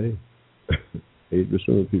 Hey,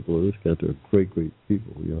 80% of people in this country are great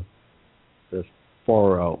people. You know, that's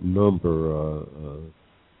far outnumber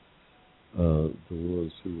the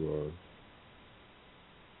ones who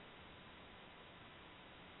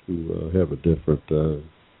have a different,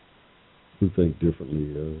 who think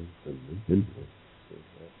differently than me. Anyway.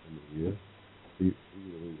 Yeah, they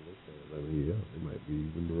might be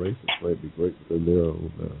even the racist. might be greater than their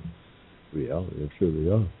own reality. I'm sure they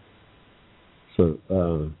are. So,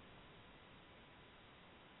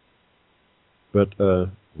 but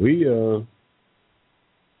we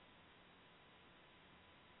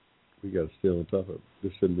got to stay on top of it.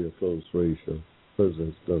 This shouldn't be a close race. The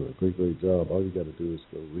president's done a great job. All you got to do is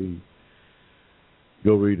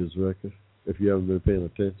go read his record. If you haven't been paying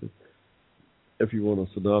attention, if you want a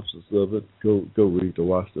synopsis of it, go read the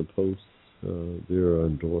Washington Post. Their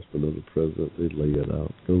endorsement of the president, they lay it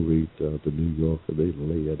out. Go read the New Yorker, they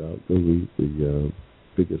lay it out. Go read the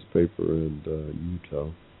biggest paper in Utah,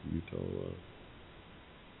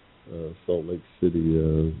 Salt Lake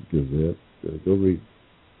City Gazette. Go read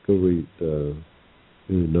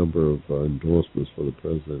any number of endorsements for the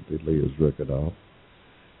president. They lay his record out,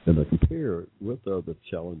 and compare it with the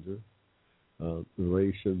challenger. The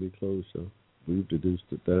race shouldn't be closer. We've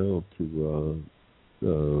reduced it down to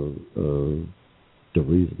the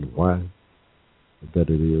reason why that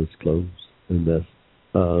it is close, and that's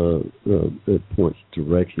it points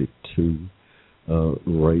directly to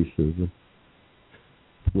racism.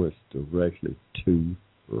 Points directly to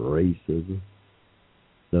racism.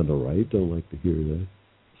 Now the right don't like to hear that.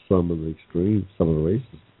 Some of the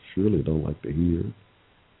racists surely don't like to hear it.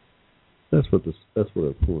 That's what it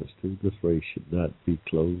points to. This race should not be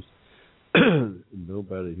closed.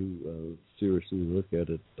 Nobody who seriously look at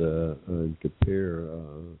it and compare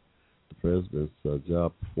the president's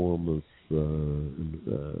job performance and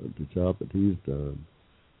the job that he's done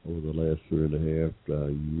over the last 3.5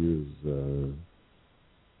 years.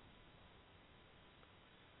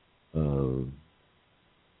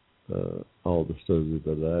 All the studies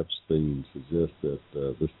that I've seen suggest that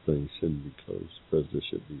this thing shouldn't be close. The president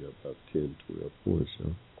should be about 10, 12 points.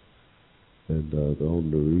 And the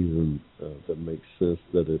only reason that makes sense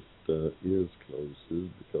that it is close is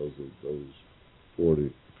because of those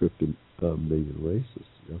 40, 50 million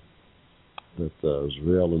racists that is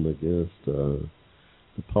railing against the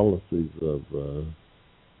policies of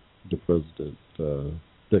the president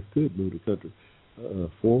that could move the country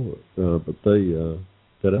forward. But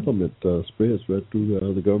that element spreads right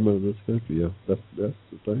through the government of this country. That's the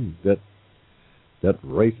thing. That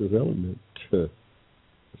racist element is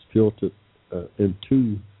filtered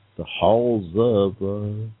into the halls of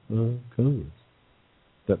Congress.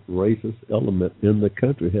 That racist element in the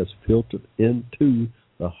country has filtered into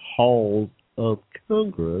the halls of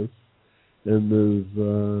Congress, and is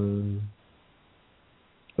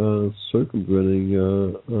circumventing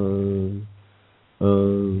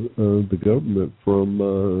the government from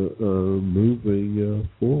moving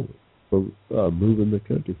forward, from moving the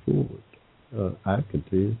country forward. I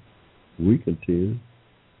contend, we contend,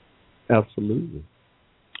 absolutely.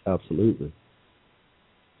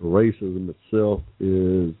 Racism itself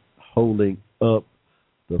is holding up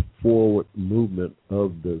the forward movement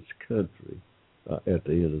of this country. At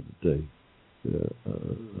the end of the day,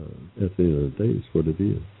 at the end of the day, it's what it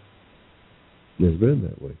is. It's been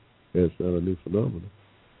that way. It's not a new phenomenon.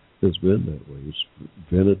 It's been that way. It's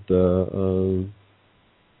been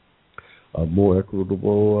a more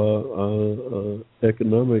equitable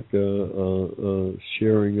economic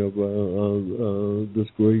sharing of this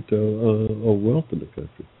great wealth in the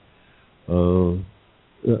country.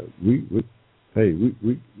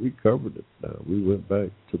 We covered it now. We went back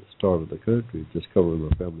to the start of the country, just covering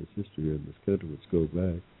our family's history in this country. Let's go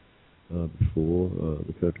back before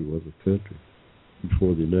the country was a country.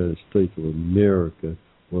 Before the United States of America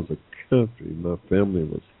was a country. My family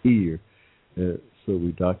was here. So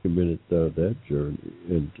we documented that journey,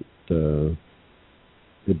 and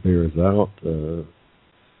it bears out.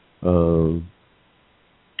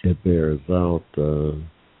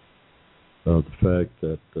 The fact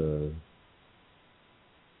that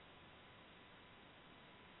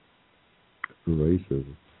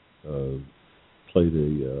racism played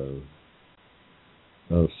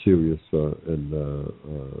a serious and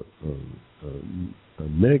a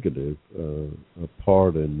negative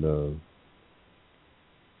part in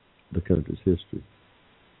the country's history,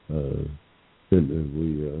 and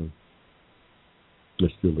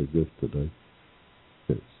it still exists today.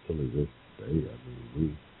 It still exists today. I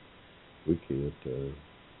mean, we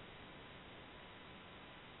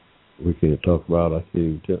can't talk about. I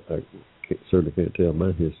certainly can't tell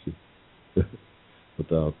my history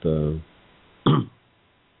without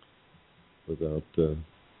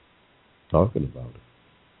talking about it.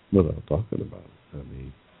 I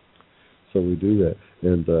mean. So we do that,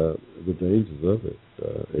 and the dangers of it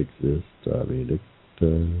exist. I mean,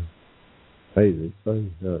 they say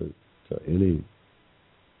to any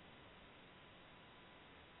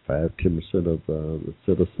 5-10% of the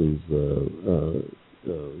citizens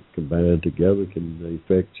can combined together can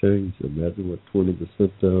effect change. Imagine what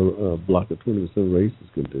 20% block of 20% races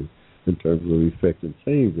can do in terms of effecting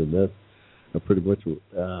change, and that's pretty much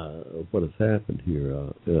what has happened here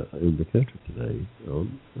in the country today.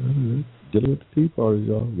 Dealing with the Tea Party,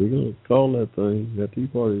 y'all. We're going to call that thing. That Tea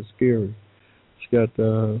Party is scary. It's got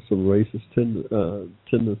some racist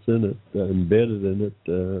tendencies in it, embedded in it,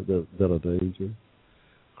 that are dangerous.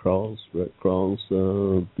 Cross the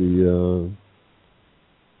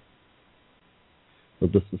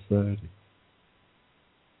of the society,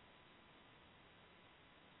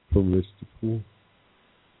 from rich to poor,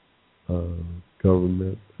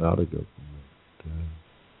 government, out of government.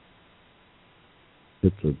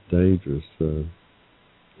 It's a dangerous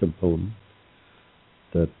component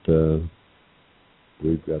that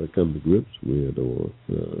we've got to come to grips with, or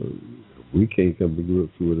we can't come to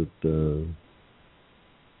grips with it.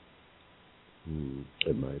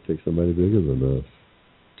 It might take somebody bigger than us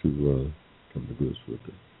to come to grips with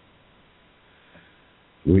it.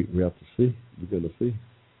 We have to see. We're going to see.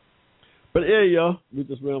 But yeah, y'all, we're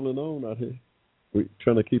just rambling on out here. We're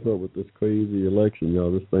trying to keep up with this crazy election,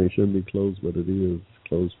 y'all. This thing shouldn't be closed, but it is. It's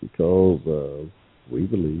closed because we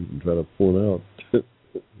believe and try to point out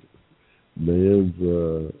man's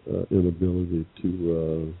inability to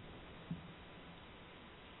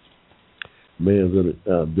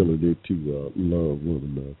love one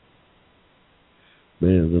another.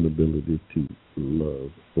 Man's inability to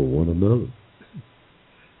love for one another.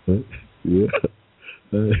 Yeah.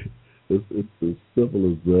 It's as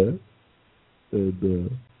simple as that. And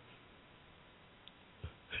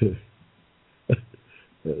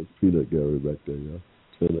that's peanut gallery back there, y'all.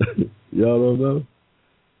 Y'all don't know?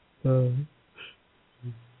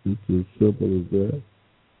 It's as simple as that.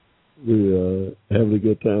 We having a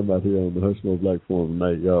good time out here on the Hushmo Black Forum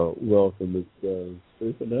tonight, y'all. Welcome.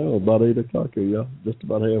 It's for now about 8 o'clock here, y'all. Just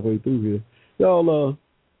about halfway through here. Y'all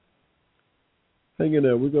hang in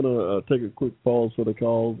there. We're gonna take a quick pause for the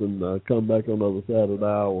calls and come back on the other side of the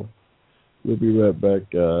hour. We'll be right back.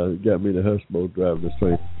 Got me the Hushmo driving this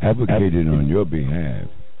train. Advocated on your behalf.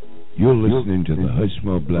 You're listening to the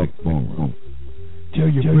Hushmo Black Forum. Tell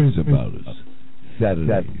your friends about us.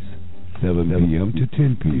 Saturdays, 7 p.m. to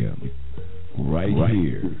 10 p.m. Right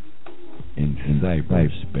here in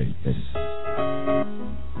cyberspace.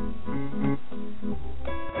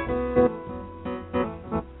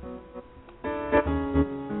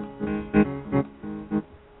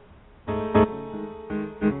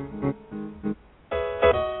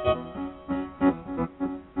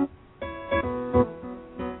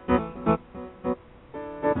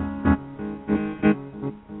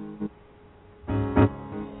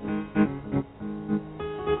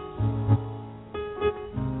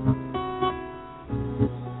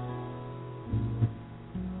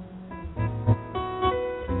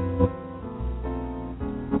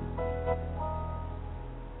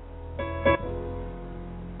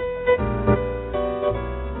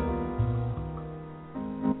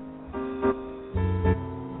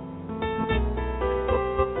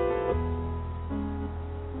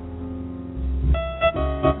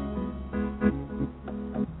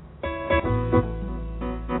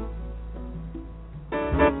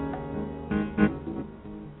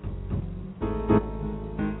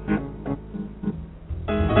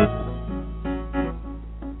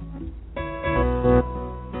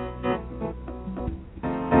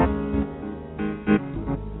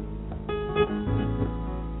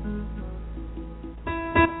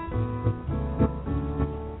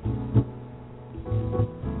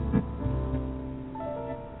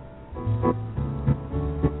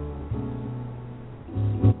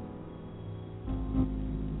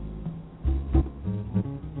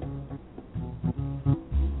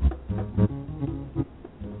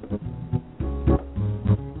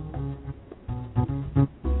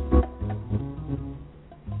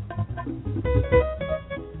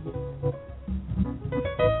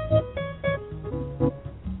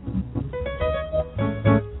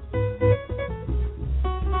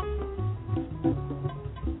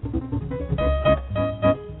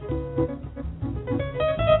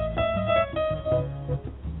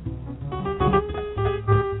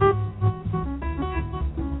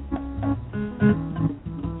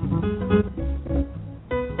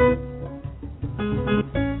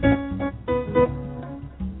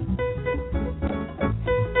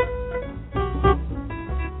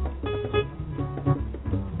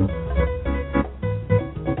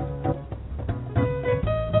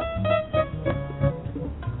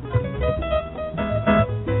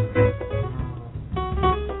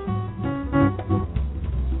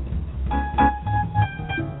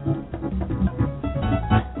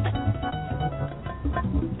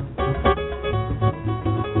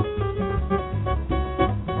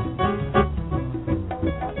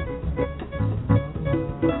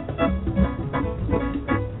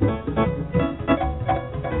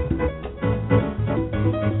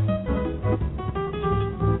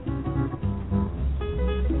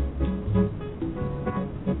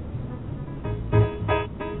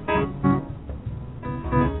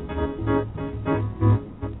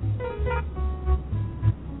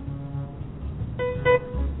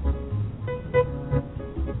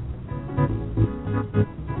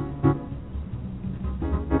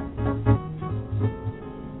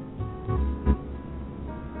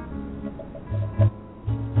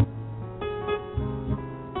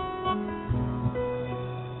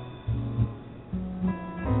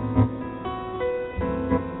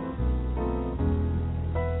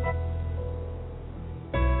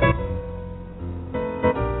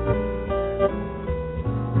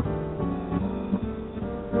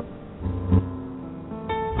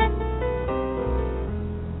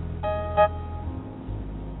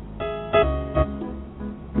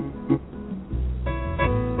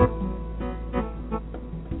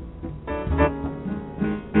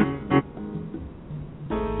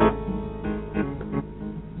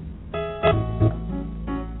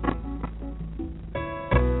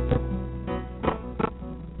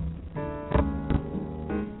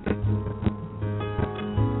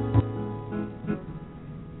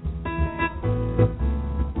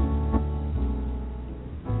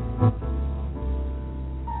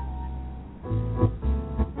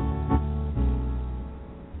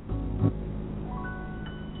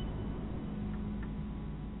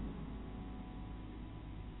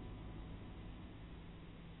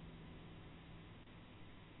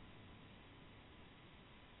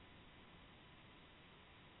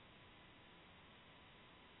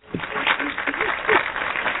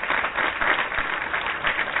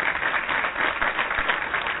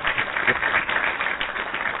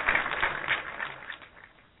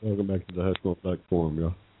 Welcome back to the Hushmo Black Forum,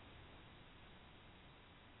 y'all.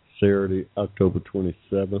 Saturday, October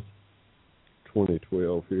 27th,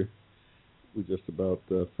 2012 here. We just about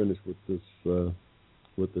finished with this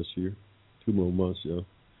year. 2 more months, y'all.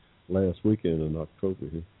 Last weekend in October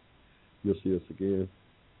here. You'll see us again.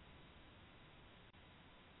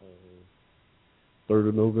 3rd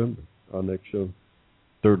of November, our next show.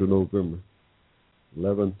 3rd of November.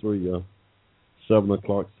 11/3, y'all. 7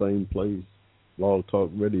 o'clock, same place. Blog Talk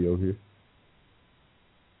Radio here.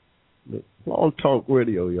 Blog Talk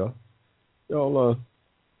Radio, y'all. Y'all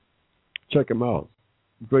check them out.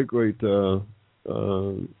 Great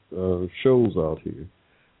shows out here.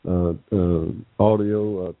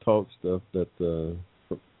 Audio, talk stuff that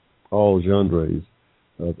all genres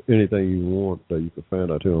of anything you want you can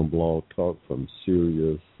find out here on Blog Talk, from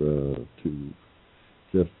serious to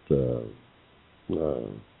just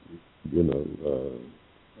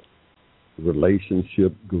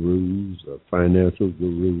relationship gurus, financial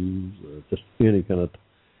gurus, just any kind of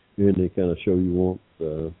show you want.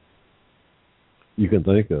 You can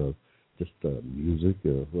think of just music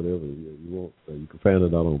or whatever you want. You can find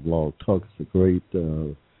it out on Blog Talk. It's a great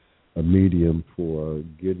a medium for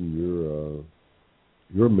getting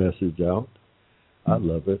your message out. I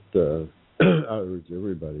love it. I urge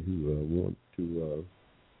everybody who wants to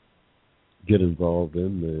get involved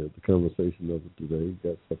in the conversation of it today,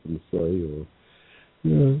 got something to say, or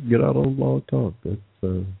get out on Blog Talk.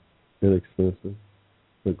 That's inexpensive.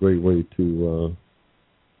 A great way to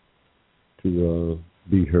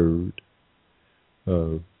be heard.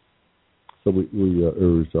 So we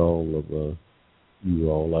urge all of you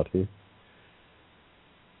all out here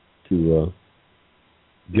to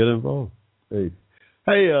get involved. Hey,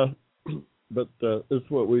 but this is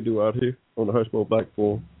what we do out here on the Hushmo Black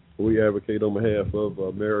Forum. We advocate on behalf of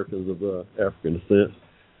Americans of African descent.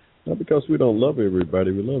 Not because we don't love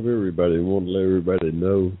everybody. We love everybody and want to let everybody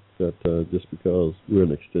know that just because we're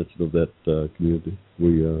an extension of that community,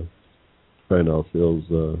 we find ourselves,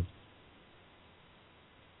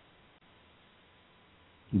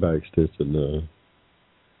 by extension,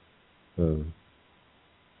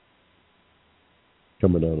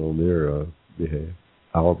 coming out on their behalf,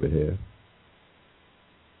 our behalf.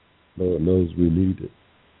 Lord knows we need it.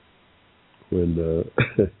 When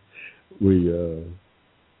we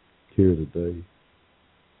here today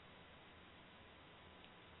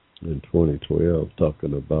in 2012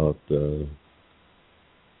 talking about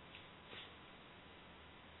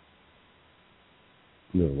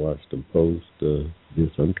Washington Post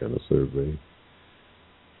did some kind of survey.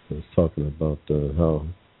 I was talking about how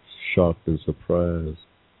shocked and surprised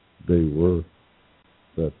they were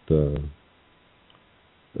that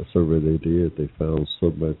the survey they did, they found so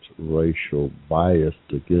much racial bias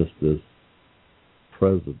against this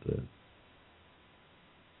president.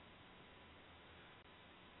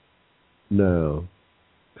 Now,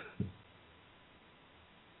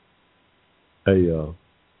 hey y'all,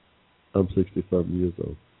 I'm 60-something years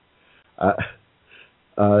old.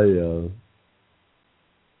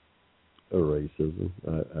 Racism,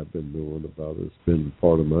 I've been knowing about it. It's been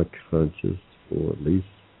part of my conscience for at least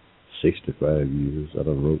 65 years. I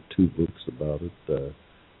done wrote 2 books about it,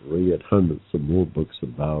 read hundreds of more books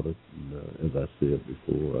about it. And, as I said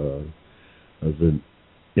before, I've been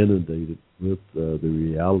inundated with the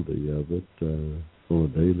reality of it on a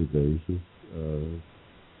daily basis.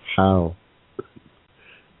 How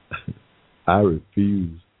I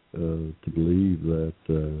refuse to believe that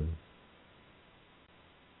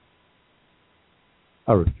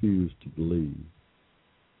I refuse to believe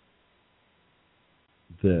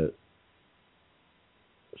that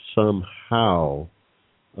somehow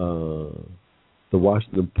the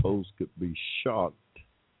Washington Post could be shocked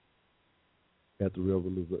at the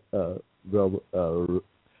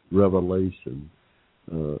revelation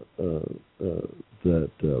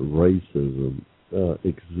that racism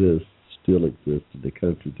still exists in the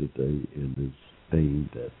country today, and is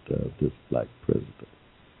aimed at this black president.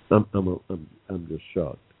 I'm just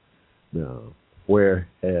shocked. Now, where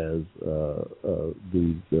has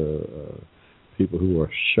these people who are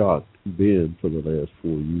shocked been for the last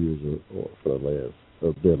 4 years, or for the last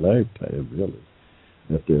of their lifetime, really,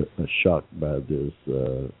 that they're shocked by this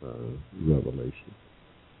revelation?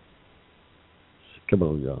 Come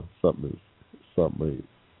on, y'all. Something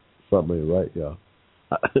ain't right, y'all.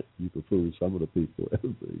 You can fool some of the people, as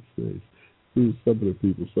they say. Fool some of the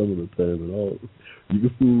people some of the time, and all. You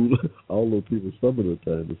can fool all the people some of the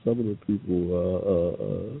time, and some of the people,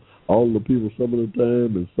 all the people some of the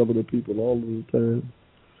time, and some of the people all of the time.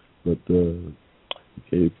 But you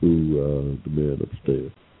can't fool the man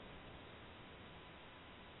upstairs.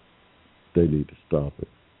 They need to stop it.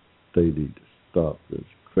 they need to stop this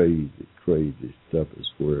crazy stuff is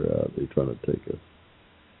where they're trying to take us.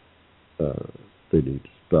 They need to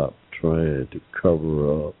stop trying to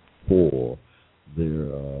cover up for their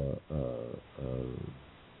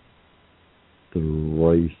the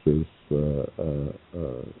racist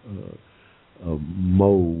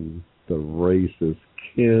mold, the racist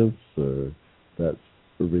cancer that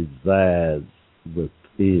resides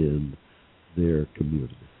within their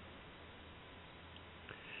community.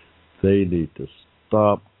 They need to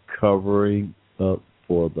stop covering up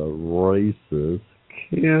for the racist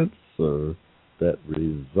cancer that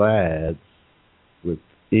resides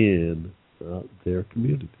within their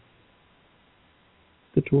community.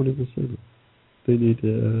 The 20%. They need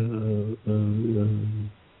to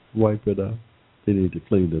wipe it out. They need to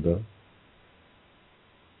clean it up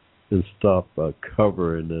and stop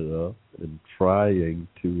covering it up and trying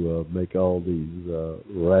to make all these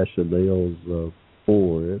rationales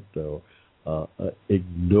for it,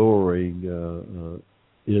 ignoring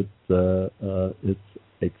its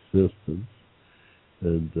existence,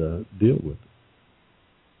 and deal with it.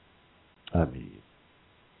 I mean,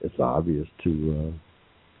 it's obvious to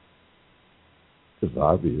the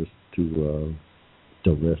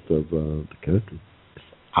rest of the country. It's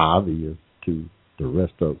obvious to the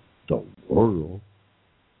rest of the world.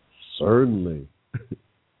 Certainly.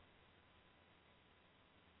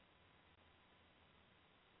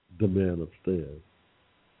 The man upstairs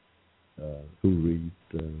who reads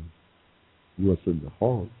what's in the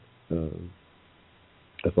heart,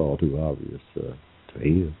 that's all too obvious to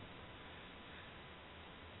him.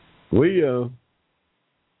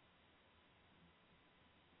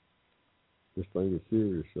 This thing is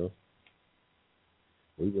serious, y'all.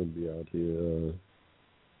 We wouldn't be out here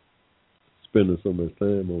spending so much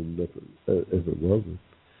time on nothing if it wasn't.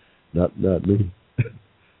 Not me.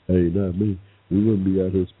 Hey, not me. We wouldn't be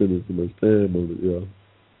out here spending so much time on it, y'all,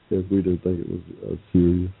 if we didn't think it was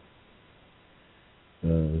serious.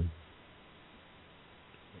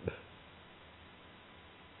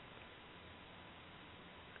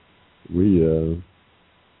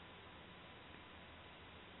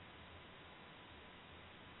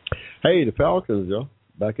 Hey, the Falcons, y'all,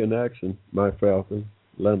 back in action. My Falcons,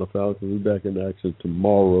 Atlanta Falcons, we're back in action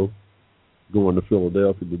tomorrow. Going to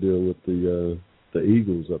Philadelphia to deal with the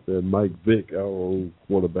Eagles up there. Mike Vick, our old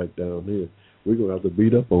quarterback down here. We're gonna have to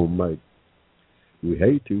beat up on Mike. We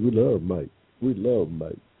hate to. We love Mike. We love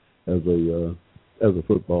Mike as a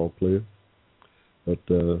football player. But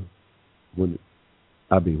when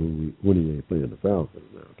he ain't playing the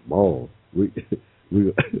Falcons now tomorrow, we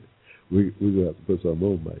gonna have to put something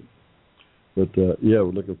on Mike. But we're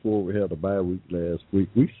looking forward. We had a bye week last week.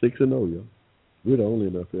 We 6-0, y'all. We're the only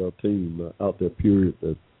NFL team out there, period,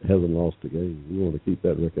 that hasn't lost a game. We want to keep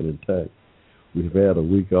that record intact. We've had a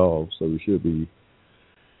week off, so we should be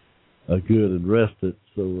good and rested.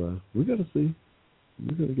 So we got to see.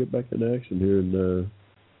 We're going to get back in action here and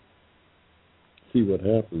see what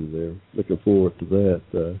happens there. Looking forward to that.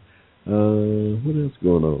 What else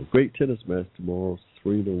going on? Great tennis match tomorrow.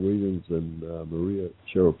 Serena Williams and Maria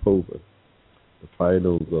Sharapova. The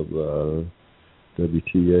finals of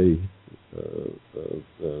WTA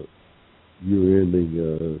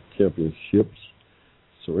year-ending championships.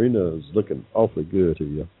 Serena is looking awfully good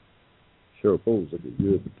here. Sharapova's looking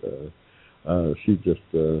good, but she's just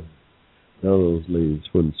one of those ladies.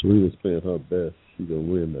 When Serena's playing her best, she's going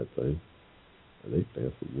to win that thing. And they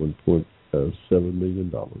playing for $1.7 million.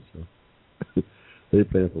 So. They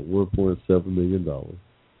playing for $1.7 million.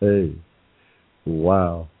 Hey,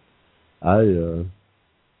 wow.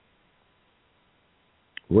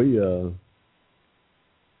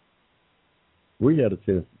 We had a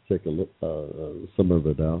chance to take a look some of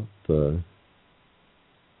it out.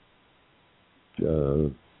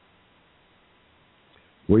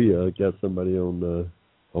 We got somebody on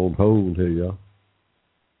hold here, y'all.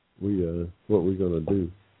 What we're gonna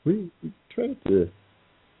do? We tried to.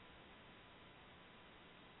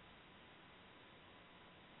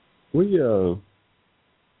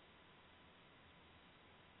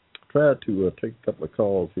 Tried to take a couple of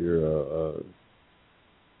calls here,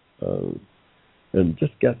 and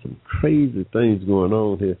just got some crazy things going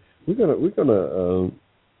on here. We're gonna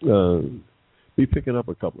be picking up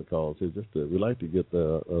a couple of calls here. We like to get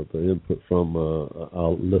the input from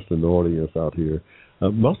our listening audience out here.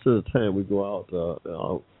 Most of the time, we go out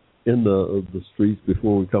in the streets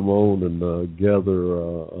before we come on and gather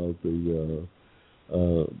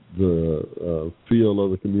the feel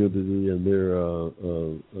of the community and their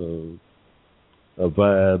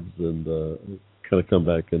vibes, and kind of come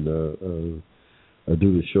back and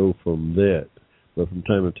do the show from that. But from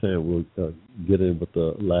time to time, we'll get in with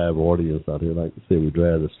the live audience out here. Like I said, we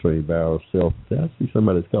drive this train by ourselves. I see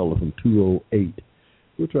somebody's calling from 208.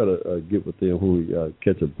 We'll try to get with them when we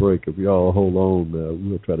catch a break. If y'all hold on,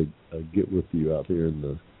 we'll try to get with you out here in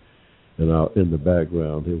the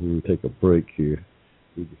background here when we take a break here.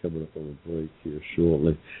 We'll be coming up on a break here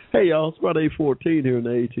shortly. Hey, y'all, it's about 8:14 here in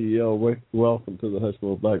the ATL. Welcome to the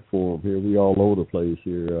Hushmo Black Forum here. We all over the place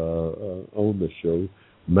here on the show,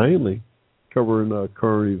 mainly covering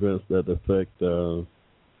current events that affect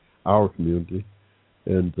our community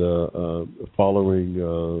and following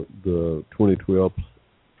the 2012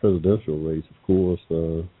 presidential race, of course.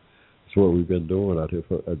 That's what we've been doing out here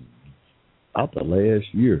for out the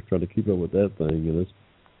last year, trying to keep up with that thing, and it's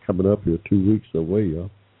coming up here 2 weeks away, y'all.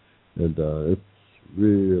 And it's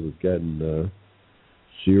really gotten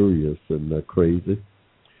serious and crazy.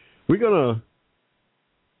 We're going to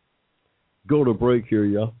go to break here,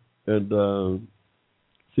 y'all, and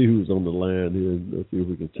see who's on the line here, and see if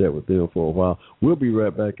we can chat with them for a while. We'll be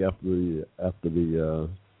right back after the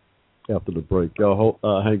break. Y'all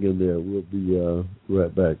hang in there. We'll be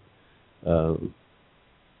right back.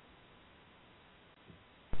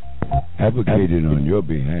 Advocating on your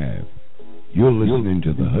behalf, you're listening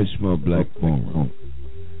to the Hushmo Black Forum.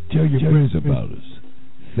 Tell your friends about us.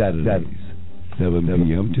 Saturdays, 7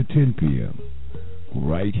 p.m. to 10 p.m.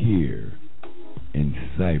 right here in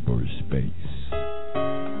cyberspace.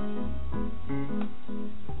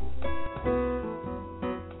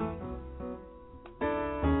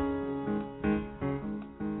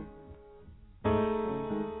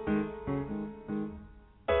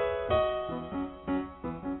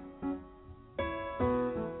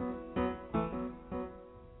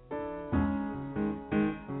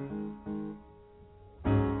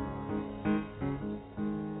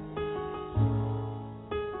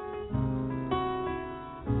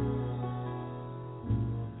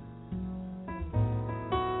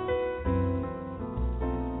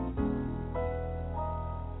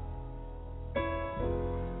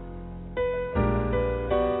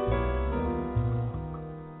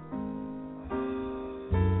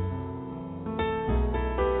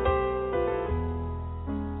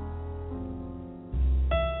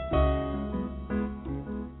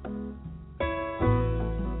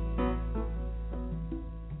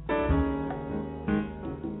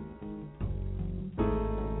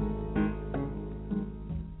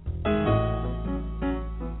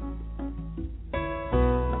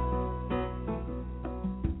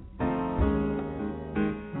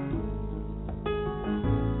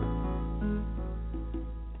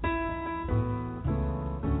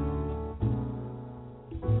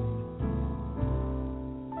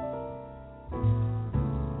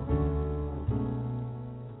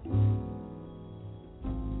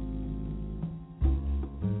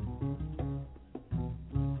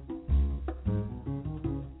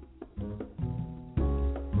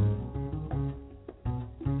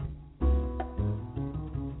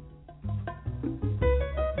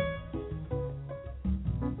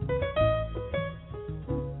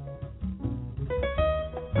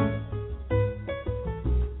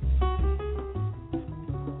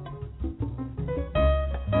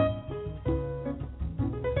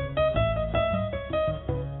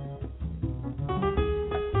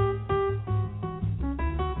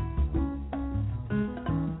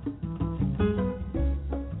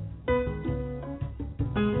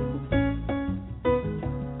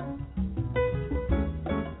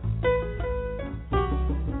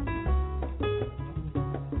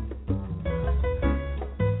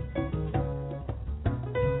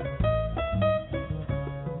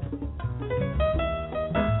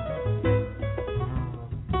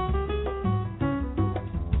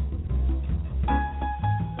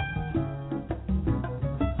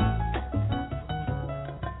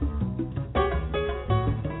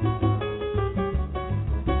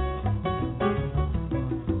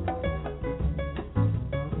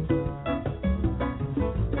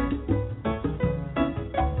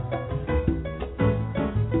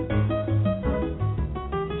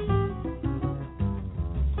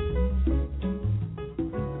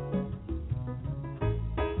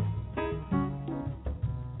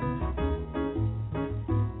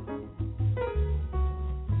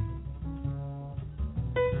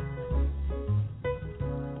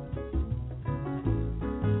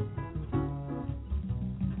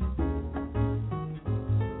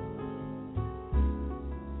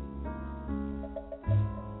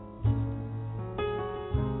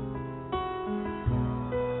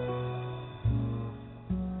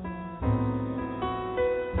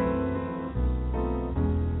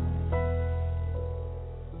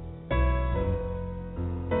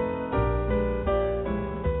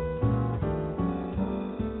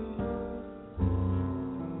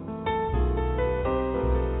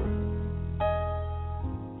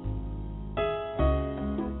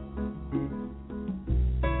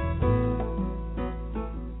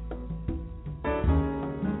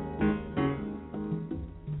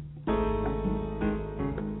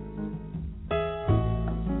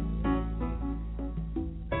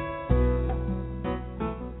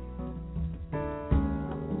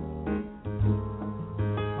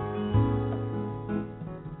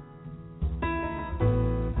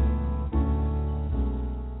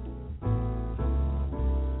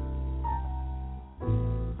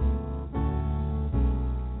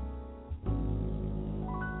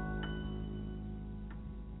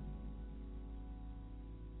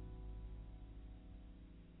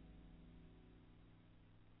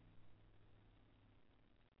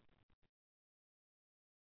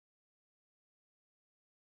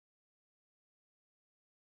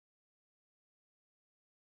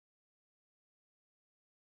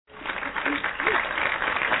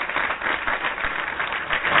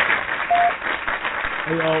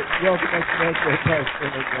 welcome back to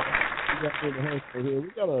the Hushmo here. We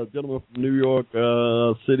got a gentleman from New York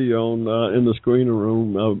City on in the screening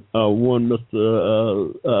room. One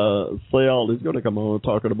Mr. Sayal. He's going to come on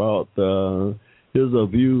talking about his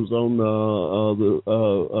views on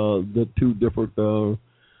the two different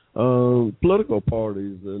political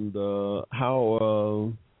parties and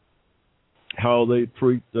how they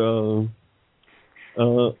treat us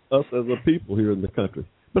as a people here in the country.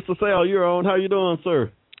 Mr. Sayal, you're on. How you doing, sir?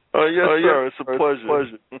 Yes, sir. It's a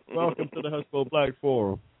pleasure. Welcome to the Hushmo Black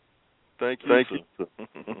Forum. Thank you.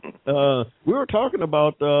 We were talking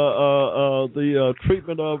about the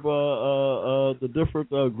treatment of the different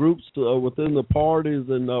groups within the parties,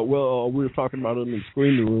 and we were talking about it in the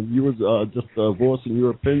screening room. You were just voicing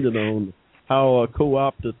your opinion on how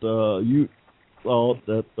co-opted you thought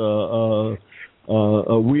that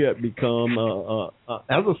we had become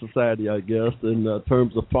as a society, I guess, in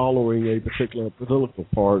terms of following a particular political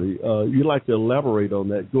party. You'd like to elaborate on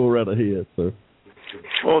that? Go right ahead, sir.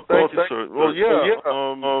 Well, thank you, sir. Well, yeah.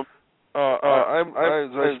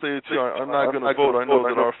 As I stated to you, I'm not going to vote. I know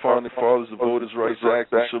that our founding fathers, the Voters' Rights Act,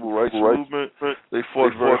 the Civil Rights Movement, they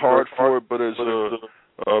fought very hard for it. But as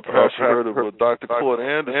perhaps you heard of Dr. Claude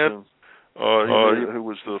Anderson, who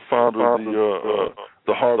was the founder of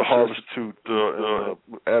the Harvard Institute,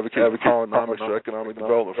 advocating for economic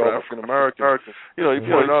development for African Americans. He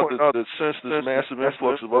pointed out that since this massive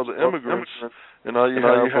influx of other immigrants, and now you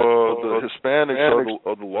have the Hispanics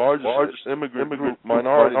are the largest immigrant group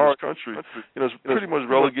minority in this country. It's pretty much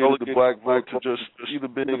relegated the black vote to just either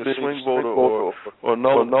being a swing voter or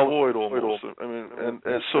null and void almost. I mean,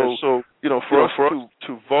 and so for us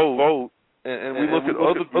to vote. And we look at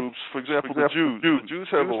other groups, for example, the Jews. The Jews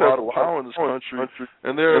have a lot of power in this country,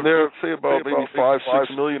 and they're say about maybe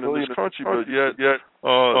 5-6 million in this country, but yet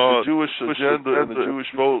the Jewish agenda and the Jewish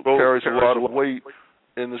vote carries a lot of weight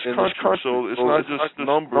in this country. So it's not just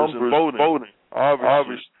numbers and voting.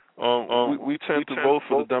 Obviously, we tend to vote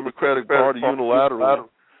for the Democratic Party unilaterally.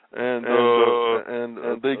 And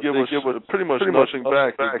they give us pretty much nothing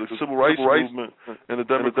back. The Civil Rights Movement and the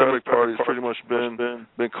Democratic Party has pretty much been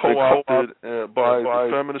co-opted by the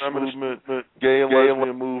feminist movement, gay and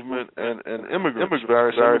lesbian movement, and immigrants,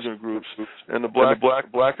 various immigrant groups. And the black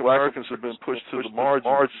Americans have been pushed to the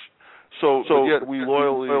margins. So yet we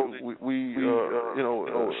loyally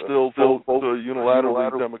still vote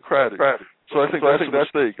unilaterally Democratic. So I think that's a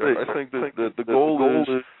mistake. I think that the goal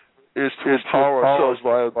is to empower ourselves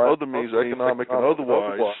via other means, economic and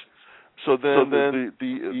otherwise. So then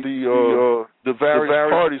the various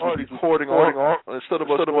parties would be courting on, instead of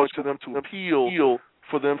us going to them to appeal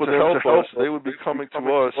for them to help us, they would be coming to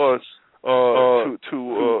us to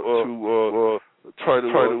try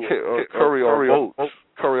to curry our votes,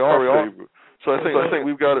 curry our favor. So I think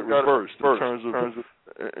we've got it reversed in terms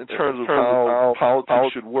of how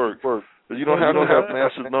politics should work. You don't have to have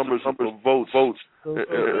massive numbers of votes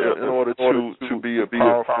in order to be a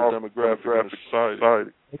powerful demographic in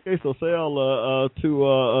society. Okay, so Sal,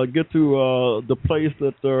 to get to the place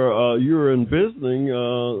that you're envisioning,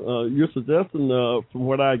 you're suggesting, from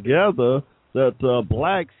what I gather, that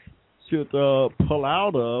blacks should pull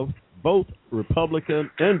out of both Republican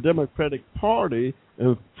and Democratic Party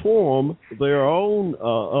and form their own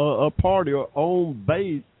party or own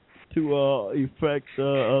base to effect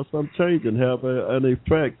some change and have an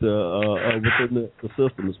effect within the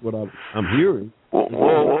system is what I'm hearing. Well,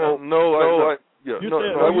 no, I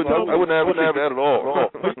wouldn't advocate that at all.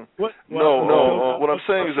 No. What I'm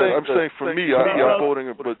saying is that for me, I'm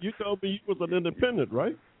voting. But you told me you was an independent,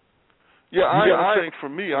 right? Yeah, I'm saying for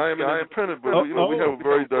me, I am an independent, but we have a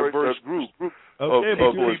very diverse group of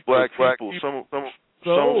black people. Some of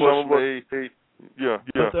us may. Yeah.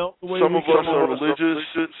 Some of us are religious.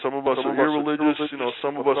 Some of us are irreligious.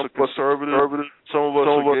 Some of us are conservative. Some of us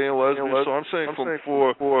are gay and lesbian. So I'm saying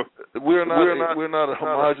we're not a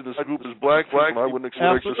homogenous group as black people. I wouldn't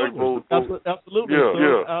expect us to vote. Absolutely.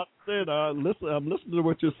 Yeah. I'm listening to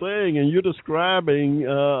what you're saying, and you're describing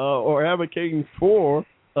or advocating for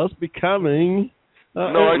us becoming.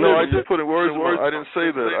 I just put in words. I didn't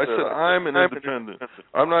say that. I said I'm an independent.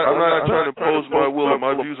 I'm not trying to impose my will or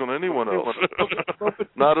my views on anyone else.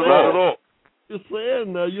 Not at all. You're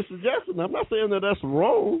saying, you're suggesting. I'm not saying that that's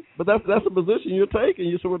wrong, but that's a position you're taking.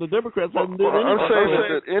 You said the Democrats haven't did anything. I'm saying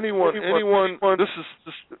that anyone. This is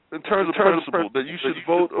in terms of principle that you should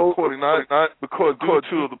vote according not because due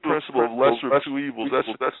to the principle of lesser of two evils. That's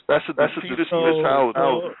a defeatist mentality.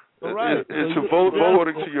 It's to vote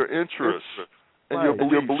according to your interests and your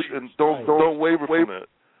beliefs, and don't waver from that.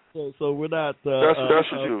 So we're not. That's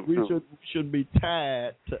what you. We shouldn't be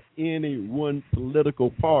tied to any one political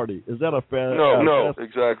party. Is that a fair? No,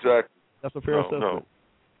 exactly. That's a fair assessment. No.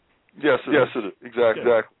 Yes, it is. Exactly.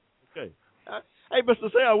 Okay. Hey,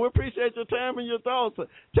 Mr. Sal, we appreciate your time and your thoughts.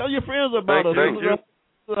 Tell your friends about us. Thank you.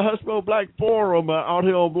 The Hushmo Black Forum out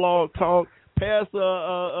here on Blog Talk. Pass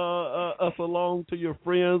us along to your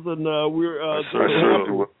friends, and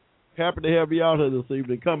we're happy to have you out here this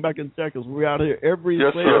evening. Come back and check us. We're out here every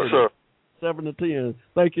Saturday, 7 to 10.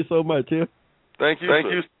 Thank you so much. Yeah. Thank you.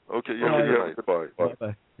 Okay. Yeah.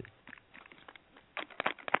 Bye.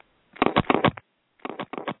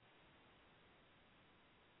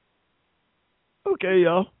 Okay,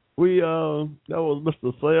 y'all. That was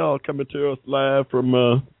Mr. Sale coming to us live from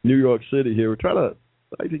New York City. Here, we're trying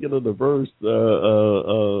to get a diverse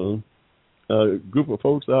group of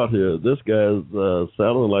folks out here. This guy's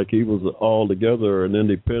sounding like he was all together and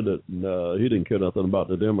independent, and he didn't care nothing about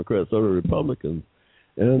the Democrats or the Republicans.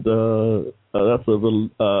 And that's a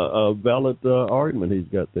valid argument he's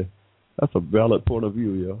got there. That's a valid point of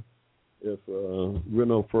view, y'all. If we're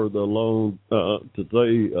no further along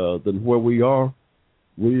today than where we are,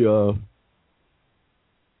 we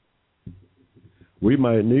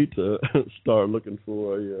might need to start looking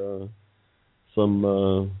for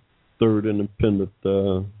some third independent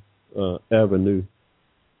avenue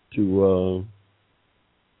to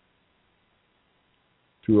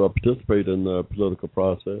participate in the political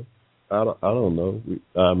process. I don't know.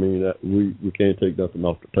 We can't take nothing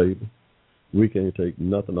off the table. We can't take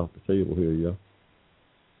nothing off the table here,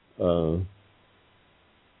 y'all.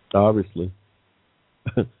 Obviously,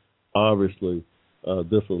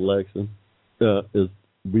 this election is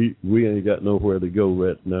we ain't got nowhere to go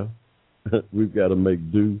right now. We've got to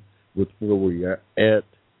make do with where we are at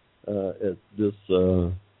this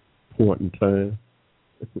point in time.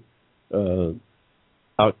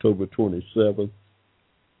 October 27th,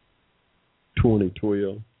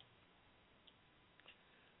 2012.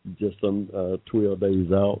 Just some 12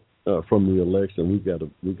 days out from the election. We've got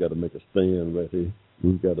to make a stand right here.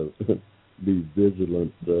 We've got to be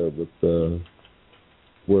vigilant with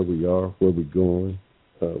where we are, where we're going,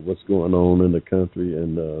 what's going on in the country,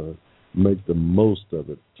 and make the most of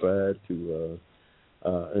it. Try to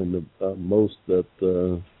and the most that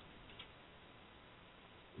the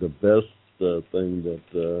best thing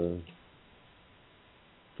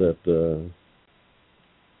that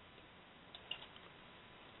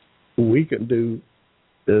we can do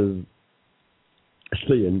is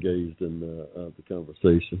stay engaged in the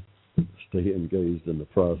conversation, stay engaged in the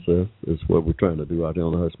process. Is what we're trying to do out here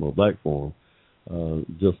on the Hushmo Black Forum.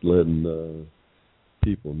 Just letting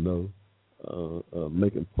people know,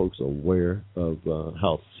 making folks aware of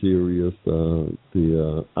how serious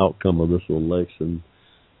the outcome of this election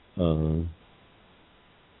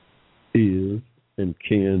is and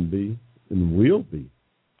can be and will be.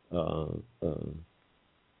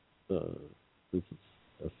 This is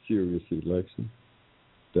a serious election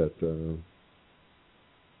that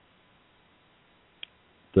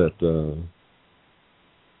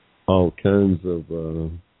all kinds of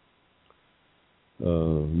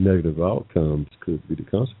negative outcomes could be the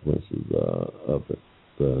consequences of it,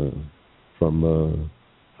 from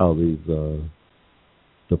how these the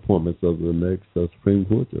appointments of the next Supreme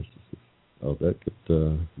Court justices. That could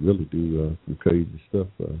really do some crazy stuff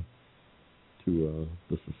to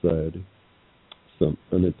the society. Some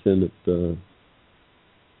unintended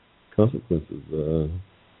consequences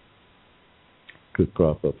could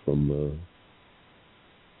crop up from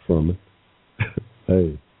it.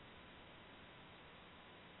 Hey.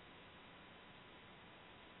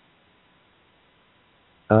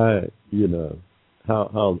 How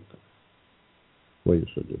wait a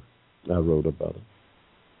second. I wrote about it.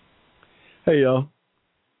 Hey, y'all.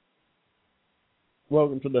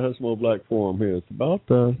 Welcome to the Hushmo Black Forum here. It's about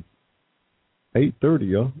 8:30,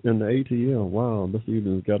 y'all, in the ATL. Wow, this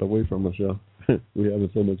evening's got away from us, y'all. We're having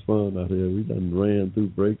so much fun out here. We done ran through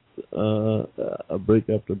breaks, break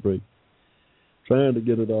after break, trying to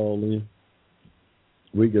get it all in.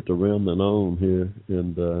 We get to rambling on here,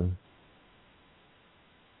 and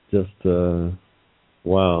just,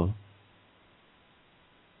 wow.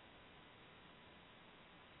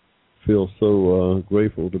 Feel so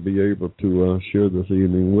grateful to be able to share this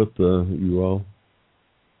evening with you all,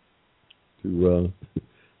 to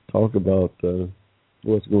talk about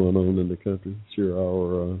what's going on in the country, share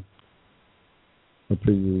our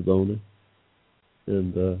opinions on it.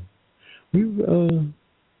 And we've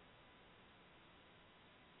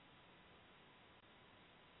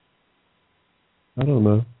I don't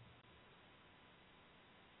know,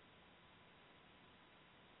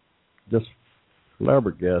 just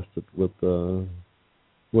flabbergasted with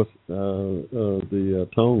what's the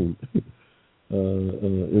tone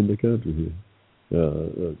in the country here.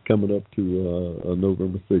 Coming up to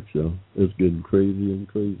November 6th, y'all. It's getting crazier and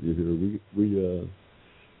crazier here. We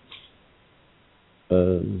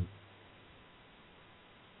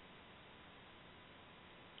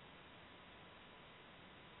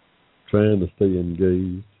trying to stay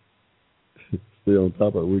engaged, stay on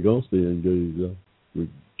top of it. We're gonna stay engaged, y'all. We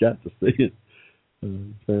got to stay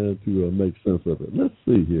trying to make sense of it. Let's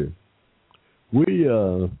see here. What do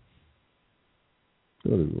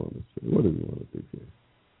we want to say? What do we want to do here?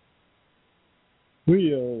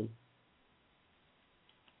 We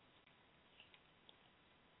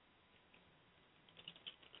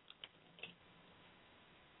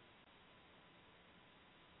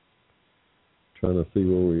trying to see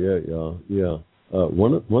where we at, y'all. Yeah.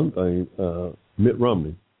 One thing, Mitt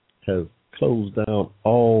Romney has closed down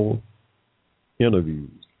all interviews.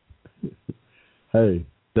 Hey,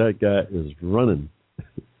 that guy is running.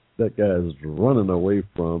 That guy is running away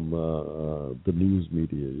from the news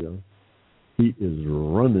media, y'all. He is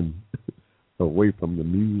running away from the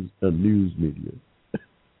news media.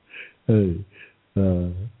 Hey,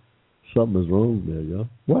 something is wrong there, y'all.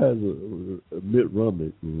 Why is Mitt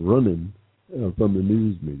Romney running from the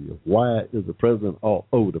news media? Why is the president all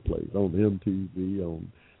over the place, on MTV,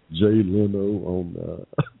 on Jay Leno, on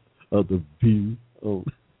The View, on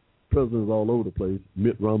presidents all over the place?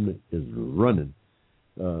 Mitt Romney is running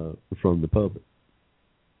from the public.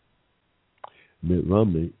 Mitt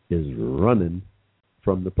Romney is running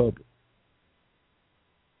from the public.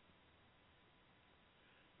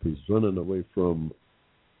 He's running away from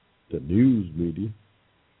the news media.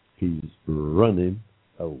 He's running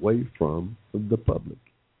away from the public.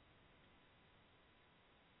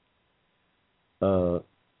 How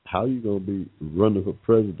are you going to be running for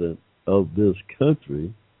president of this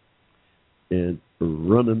country and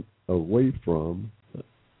running away from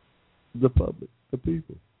the public, the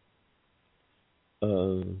people?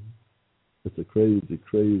 It's a crazy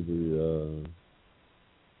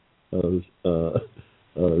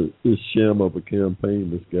this sham of a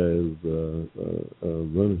campaign this guy is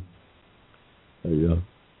running. Yeah,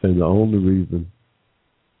 and the only reason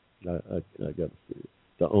I got to say it,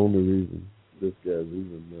 the only reason this guy's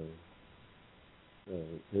even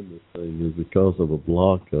in this thing is because of a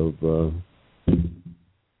block of a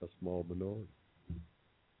small minority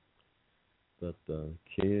that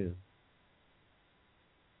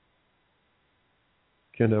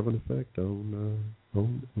can have an effect on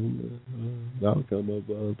the outcome of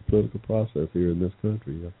the political process here in this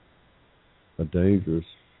country. A dangerous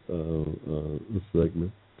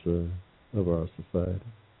segment of our society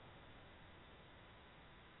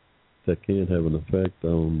that can have an effect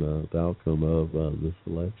on the outcome of this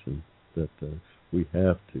election that we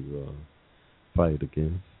have to fight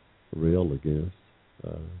against, rail against.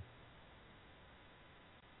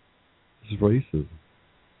 It's racism.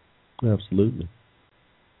 Absolutely.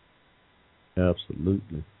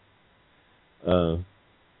 Absolutely.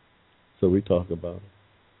 So we talk about it.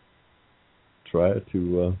 Try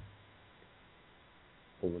to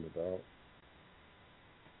open it out.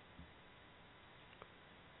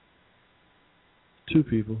 To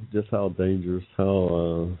people, just how dangerous,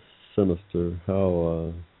 how sinister,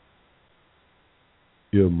 how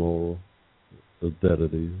immoral that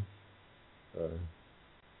it is.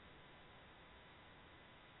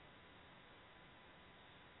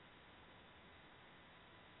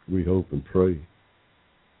 We hope and pray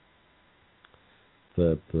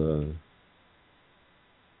that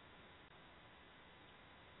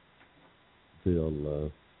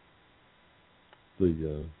they'll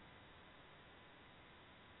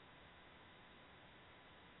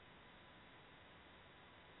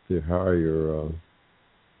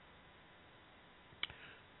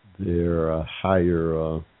their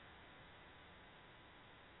higher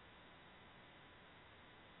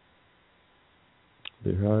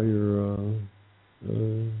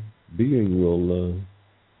being will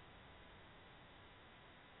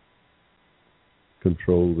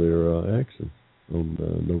control their action on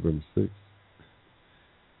November 6th.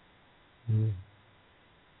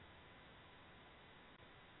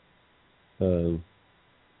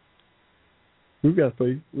 We've got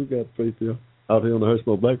faith. We've got faith here out here on the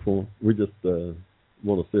Hushmo Black Forum. We just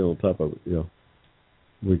want to stay on top of it.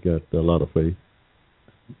 We got a lot of faith.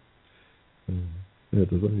 At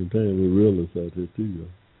the same time, we're realists out here too,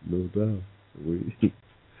 no doubt. We're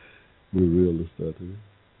realists out here.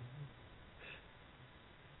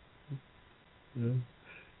 Yeah.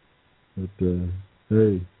 But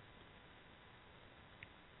hey,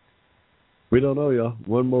 we don't know, y'all.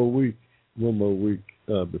 One more week. one more week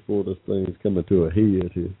before this thing's coming to a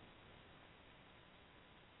head here.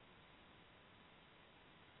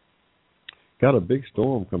 Got a big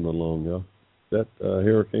storm coming along, y'all. That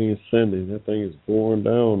Hurricane Sandy, that thing is pouring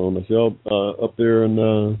down on us. Y'all up there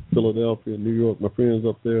in Philadelphia, New York, my friends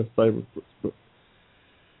up there,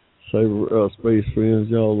 cyberspace friends,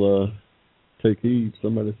 y'all take heed.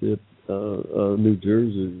 Somebody said New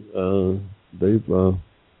Jersey, they've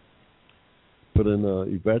put in an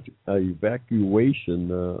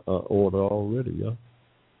evacuation order already, y'all.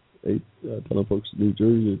 They telling folks in New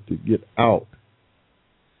Jersey to get out.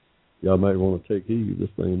 Y'all might want to take heed. This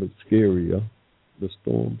thing looks scary, y'all. The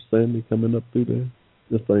storm Sandy coming up through there.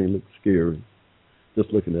 This thing looks scary.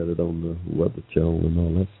 Just looking at it on the Weather Channel and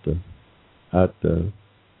all that stuff.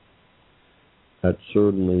 I'd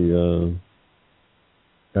certainly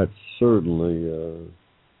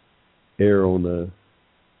err on the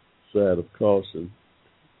side of caution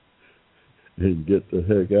and get the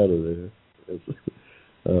heck out of there.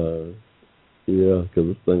 Yeah, because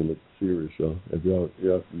this thing looks serious, y'all. If y'all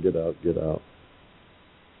can get out, get out.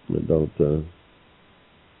 And don't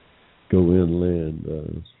go inland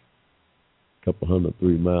a couple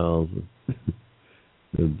 103 miles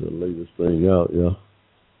and lay this thing out, y'all.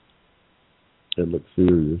 It looks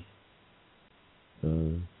serious. I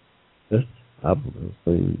don't know,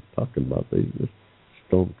 thing talking about this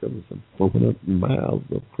storm covers some 400 miles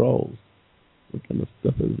of crawls. What kind of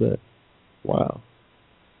stuff is that? Wow.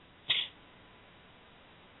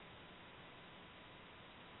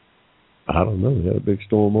 I don't know. We had a big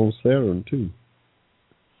storm on Saturn, too.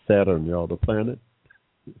 Saturn, y'all, the planet.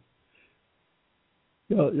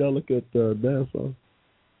 Y'all look at NASA.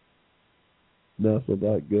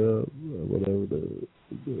 NASA.gov, whatever the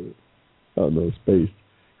I don't know, space.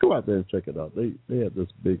 Go out there and check it out. They had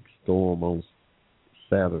this big storm on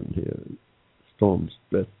Saturn here. Storms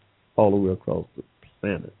spread all the way across the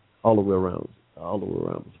planet, all the way around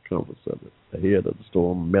the circumference of it. The head of the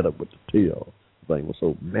storm met up with the tail. The thing was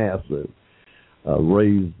so massive,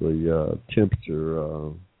 raised the temperature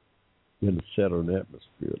in the Saturn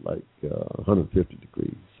atmosphere like 150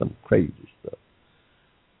 degrees, some crazy stuff.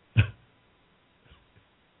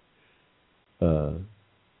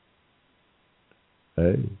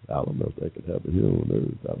 Hey, I don't know if that could happen here on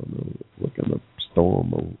Earth. I don't know what kind of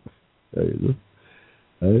storm on.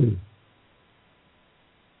 Hey.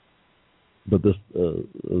 But this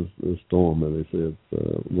storm, as they said,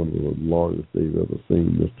 one of the largest they've ever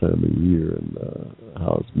seen this time of year, and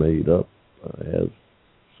how it's made up has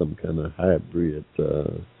some kind of hybrid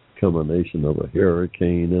combination of a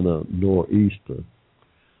hurricane and a nor'easter,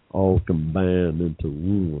 all combined into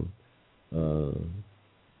one.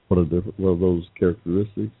 What are those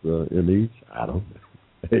characteristics in each? I don't know.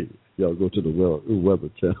 Hey, y'all go to the Weather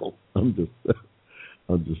Channel. I'm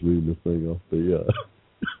just reading this thing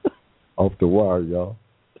off the wire, y'all.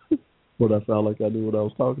 What I sound like I knew what I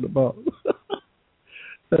was talking about.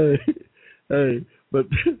 hey, but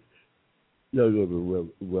y'all go to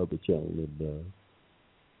the Weather Channel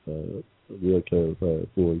and they'll clarify it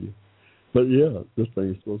for you. But yeah, this thing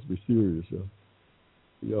is supposed to be serious, y'all.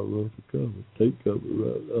 Y'all run for cover. Take cover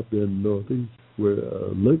right up there in the Northeast. Where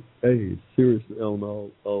seriously, on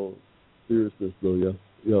all seriousness though,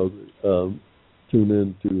 y'all tune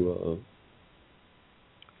in to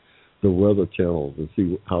the Weather Channel and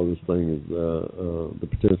see how this thing is, the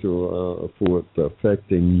potential for it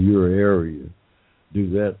affecting your area. Do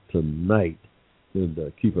that tonight and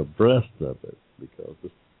keep abreast of it, because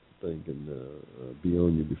this thing can be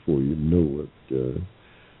on you before you know it.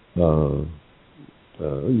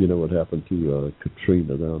 You know what happened to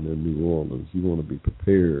Katrina down in New Orleans. You want to be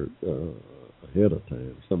prepared ahead of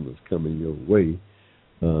time. Something's coming your way.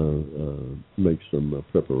 Make some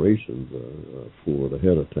preparations for it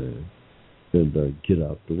ahead of time, and get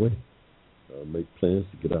out the way. Make plans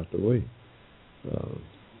to get out the way.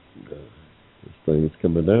 This thing is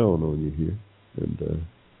coming down on you here, and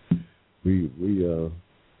we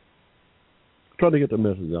try to get the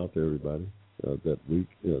message out to everybody. That week,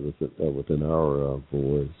 within our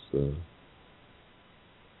voice.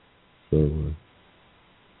 So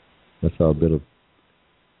that's our bit of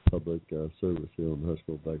public service here on the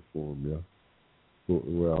Hushmo Black Forum, yeah.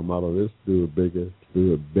 Where our motto is to do it bigger, to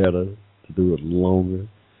do it better, to do it longer.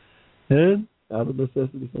 And out of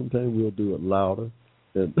necessity, sometimes we'll do it louder.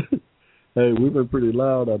 And hey, we've been pretty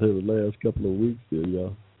loud out here the last couple of weeks here,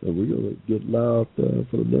 y'all. And we're going to get loud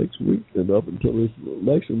for the next week. And up until this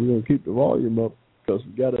election, we're going to keep the volume up, because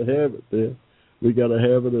we got to have it there. We got to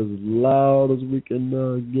have it as loud as we can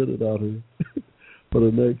get it out here for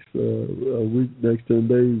the next week, next 10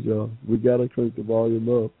 days, y'all. We got to crank the volume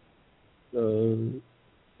up.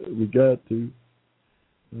 We got to.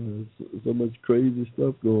 So much crazy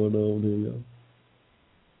stuff going on here, y'all.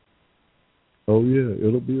 Oh yeah,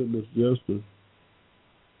 it'll be a misjustice.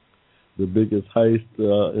 The biggest heist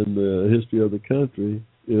in the history of the country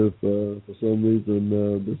if for some reason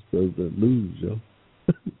this president loses, y'all.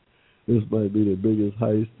 This might be the biggest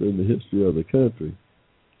heist in the history of the country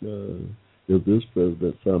if this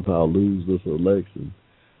president somehow loses this election.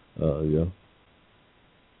 Yeah.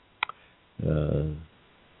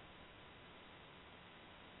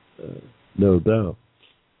 No doubt.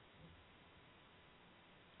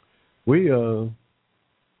 We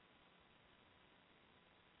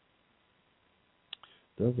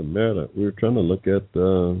doesn't matter. We're trying to look at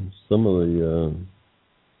some of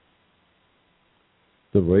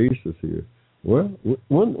the races here. Well,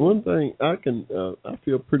 one thing I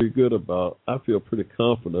feel pretty good about. I feel pretty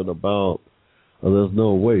confident about. There's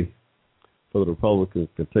no way for the Republicans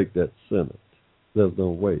to take that Senate. There's no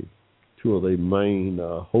way. Two of their main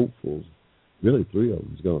hopefuls, really three of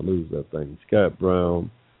them, is going to lose that thing. Scott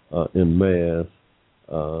Brown in Mass,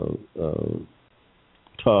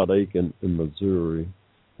 Todd Aiken in Missouri,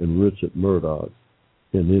 and Richard Murdoch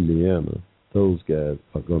in Indiana. Those guys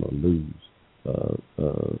are going to lose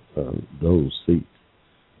those seats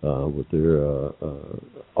with their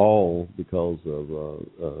all because of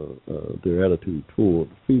their attitude toward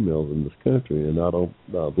the females in this country, and I don't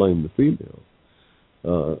blame the females.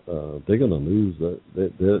 They're going to lose that.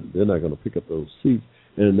 They're not going to pick up those seats.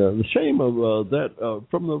 And the shame of that,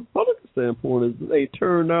 from the Republican standpoint, is they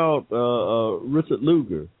turned out Richard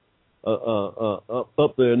Lugar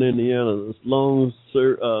up there in Indiana, this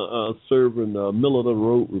long-serving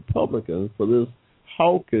middle-of-the-road Republican, for this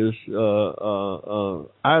hawkish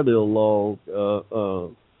ideologue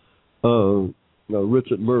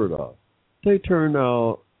Richard Murdoch. They turned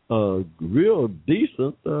out a real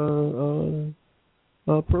decent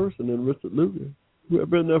person in Richard Lugar, who had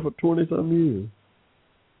been there for 20-some years.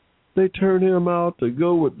 They turned him out to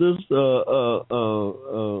go with this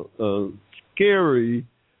scary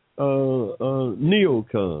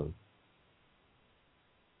neocon.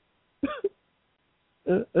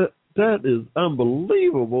 That is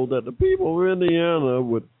unbelievable that the people of Indiana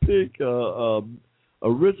would pick a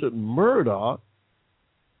Richard Murdoch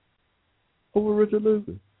over Richard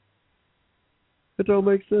Lugar. It don't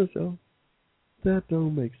make sense, y'all. That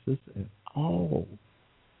don't make sense at all.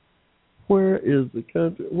 Where is the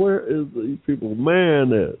country? Where is these people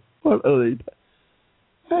man at? What are they?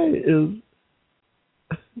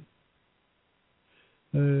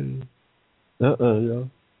 Y'all.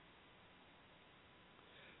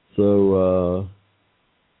 So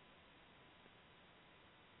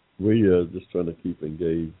we are just trying to keep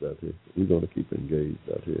engaged out here. We're going to keep engaged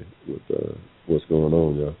out here with what's going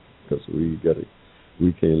on, y'all, because we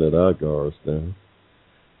can't let our guards down.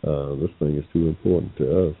 This thing is too important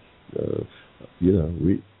to us. We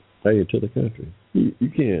to the country. You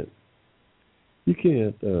can't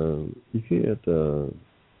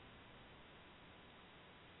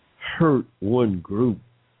hurt one group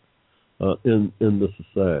in the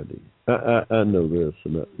society. I know this,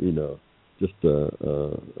 and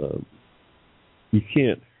you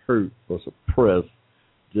can't hurt or suppress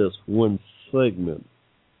just one segment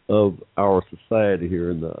of our society here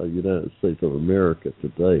in the United States of America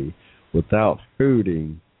today without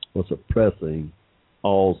hurting or suppressing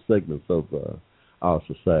all segments of our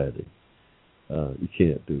society. You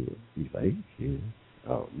can't do it. You think you can.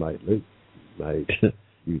 Oh,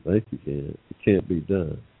 you think you can. It can't be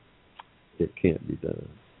done. It can't be done.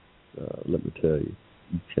 Let me tell you,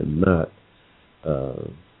 you cannot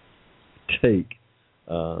take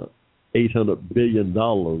 $800 billion,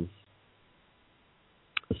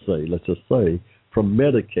 let's just say, from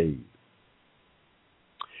Medicaid.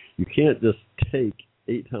 You can't just take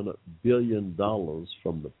 $800 billion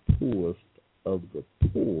from the poorest of the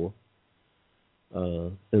poor,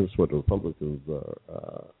 and it's what the Republicans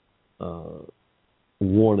are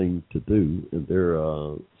wanting to do in their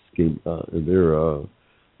scheme, in their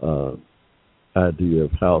idea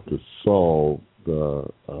of how to solve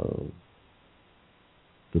the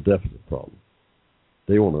deficit problem.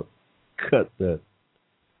 They want to cut that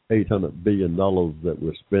 $800 billion that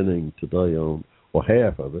we're spending today on, or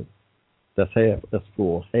half of it. That's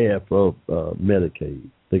for half of Medicaid.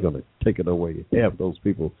 They're going to take it away. Half those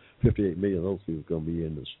people, 58 million of those people, are going to be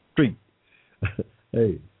in the street.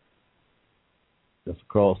 Hey, that's a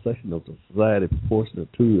cross section of the society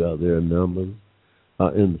proportionate to their numbers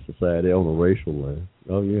in the society on a racial line.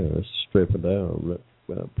 Oh yeah, that's stripping down.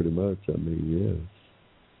 Pretty much. I mean, yes,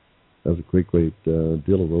 that's a great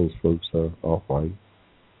deal of those folks are white,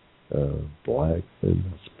 black, and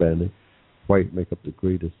Hispanic. white make up the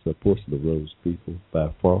greatest portion of those people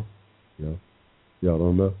by far. Y'all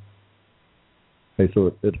don't know. Hey,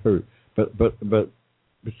 so it hurt. But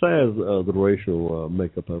besides the racial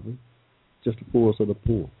makeup of it, just the poorest of the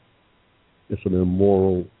poor. It's an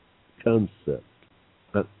immoral concept,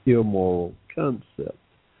 an immoral concept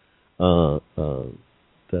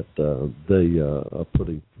that they are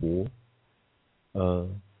putting forth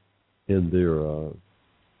in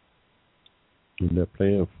their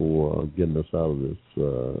plan for getting us out of this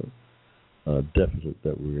deficit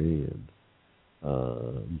that we're in.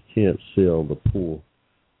 You can't sell the poor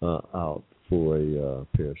out for a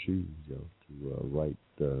pair of shoes, to right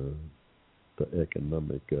the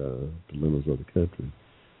economic dilemmas of the country,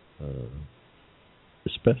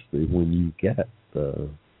 especially when you got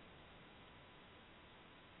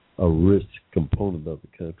a rich component of the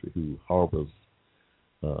country who harbors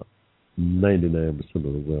 99% of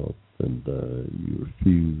the wealth, and you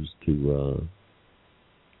refuse to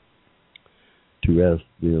ask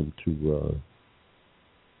them to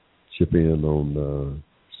chip in on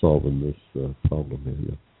solving this problem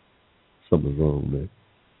here. Something's wrong there.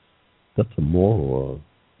 That's a moral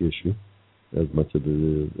issue as much as it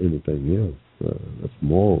is anything else. That's a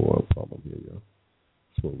moral problem here, y'all.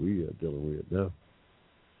 That's what we are dealing with now.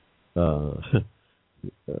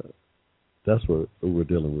 That's what we're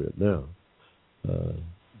dealing with now.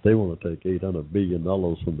 They want to take $800 billion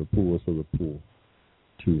from the poorest of the poor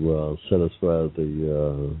to satisfy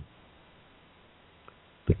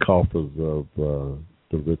the coffers of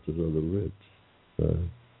the richest of the rich.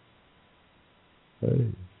 Hey,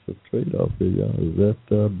 it's a trade-off here, y'all. Is that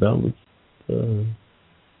balanced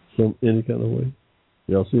any kind of way?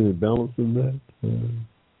 Y'all see any balance in that?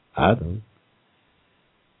 I don't.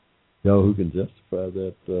 Y'all who can justify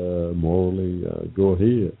that morally, go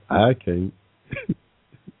ahead. I can't.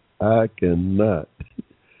 I cannot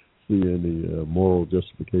see any moral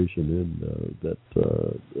justification in that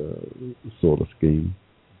sort of scheme,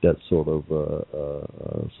 that sort of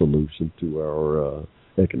solution to our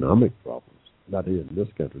economic problems. Not here in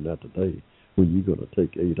this country, not today. When you're going to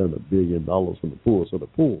take $800 billion from the poorest of the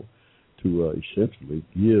poor to essentially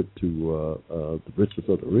give to the richest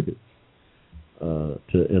of the rich,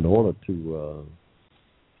 in order to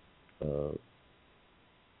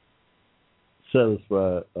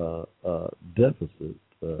satisfy deficit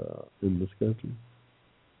in this country.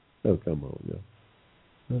 Oh, come on, yeah.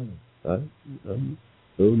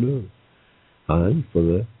 Oh no, I ain't for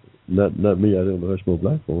that. Not me. I didn't Hushmo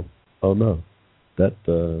platform. Oh no, that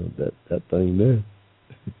thing there.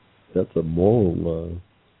 That's a moral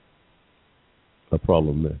a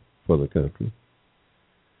problem there for the country.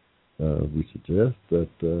 We suggest that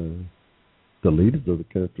the leaders of the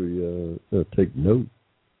country take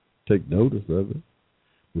notice of it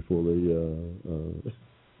before they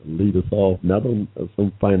lead us off, not on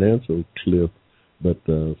some financial cliff, but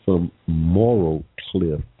some moral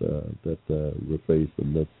cliff that we're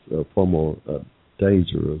facing that's far more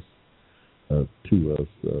dangerous to us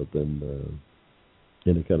than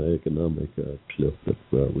any kind of economic cliff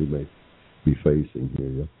that we may be facing here.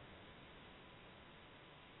 Yeah?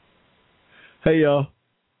 Hey, y'all.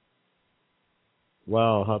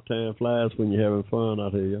 Wow, how time flies when you're having fun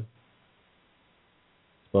out here. Yeah?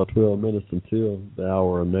 About 12 minutes until the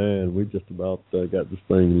hour of 9. We just about got this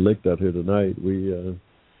thing licked out here tonight. We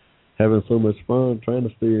having so much fun, trying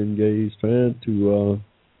to stay engaged, trying to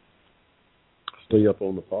stay up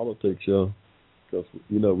on the politics, y'all. Because,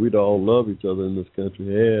 we'd all love each other in this country.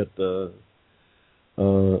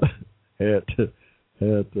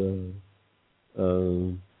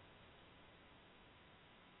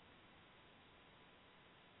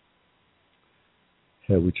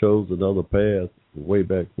 Had we chose another path way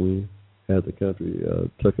back when, had the country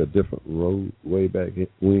took a different road way back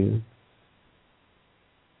when,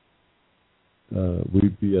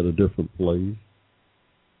 we'd be at a different place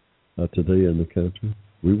today in the country.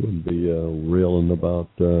 We wouldn't be railing about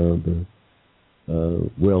the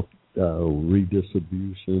wealth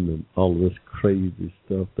redistribution and all of this crazy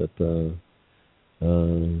stuff that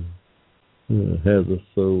has us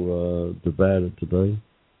so divided today.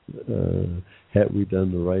 Had we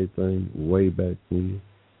done the right thing way back when,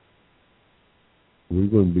 we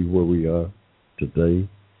wouldn't be where we are today.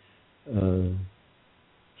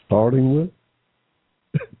 Starting with,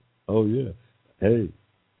 oh yeah, hey,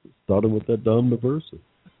 starting with that dumb diversity.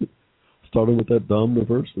 Starting with that dumb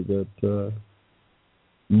diversity that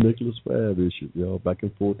Nicholas Fab issued, y'all, back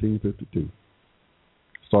in 1452.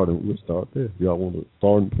 We'll start there. Y'all want to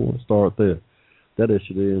start point? Start there. That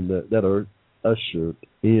issued in that ushered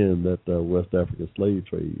in that West African slave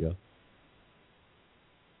trade, y'all.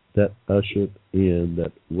 that ushered in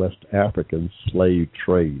that West African slave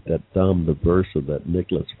trade, that Domniversa that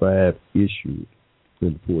Nicholas V issued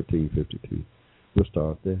in 1452. We'll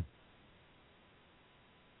start there.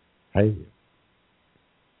 Hey,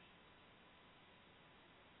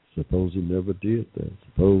 suppose he never did that.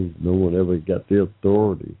 Suppose no one ever got the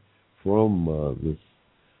authority from this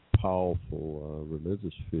powerful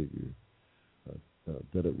religious figure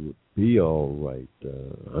that it would be all right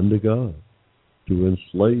under God to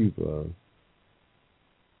enslave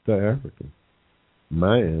the African,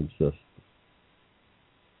 my ancestors.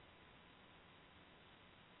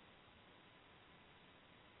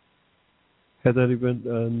 Had that event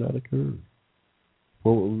not occurred,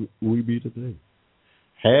 what would we be today?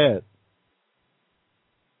 Had,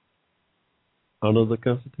 under the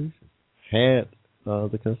Constitution, had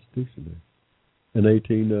the Constitution there in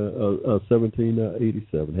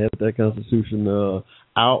 1787, had that Constitution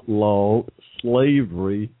outlawed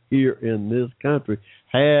slavery here in this country,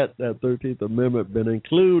 had that 13th Amendment been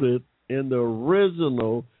included in the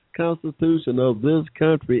original Constitution of this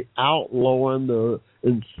country outlawing the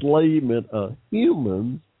enslavement of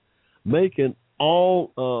humans, making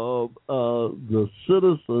all of the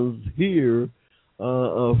citizens here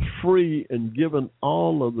free and giving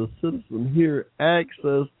all of the citizens here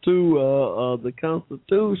access to the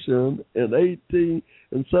Constitution in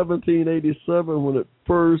 1787 when it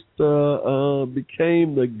first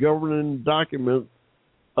became the governing document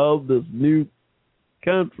of this new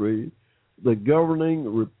country, the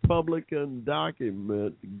governing Republican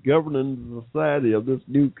document governing society of this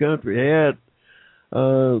new country. Had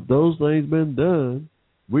those things been done,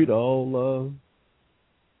 we'd all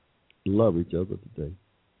love each other today.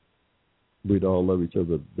 We'd all love each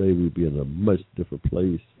other today. We'd be in a much different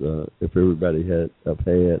place if everybody had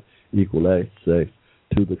equal access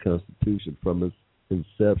to the Constitution from its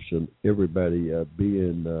inception. Everybody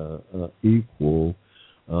being equal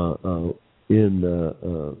with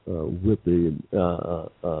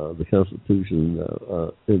the Constitution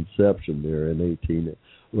inception there in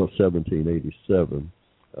 1787.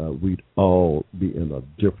 We'd all be in a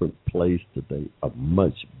different place today, a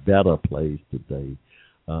much better place today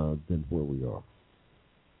than where we are.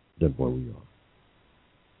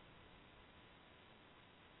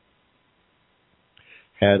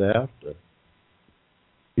 Had after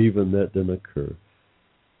even that didn't occur,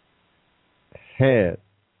 had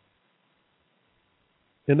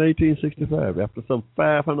in 1865, after some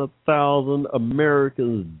 500,000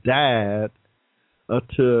 Americans died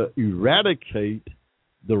to eradicate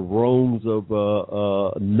the wrongs of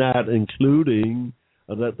not including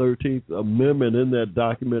that 13th Amendment in that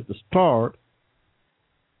document to start,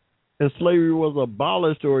 and slavery was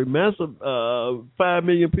abolished or 5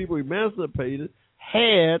 million people emancipated,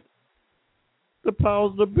 had the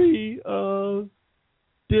powers to be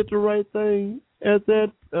did the right thing at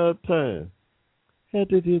that time. Had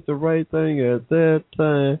they did the right thing at that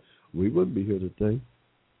time, we wouldn't be here today.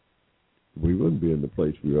 We wouldn't be in the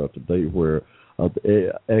place we are today, where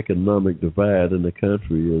the economic divide in the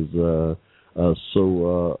country is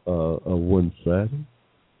so one-sided.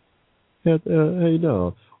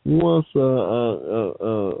 Once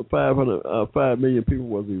 5 million people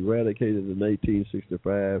was eradicated in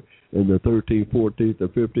 1865, and the 13th, 14th,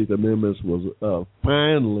 and 15th Amendments was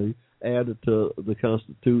finally added to the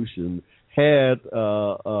Constitution, had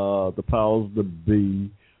the powers to be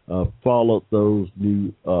followed those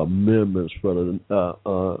new amendments,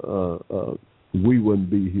 we wouldn't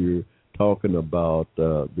be here talking about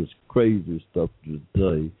this crazy stuff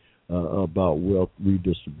today about wealth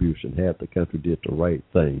redistribution. Had the country did the right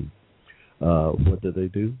thing. What did they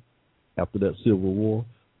do? After that Civil War,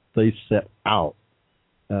 they set out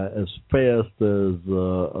as fast as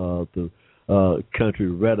the country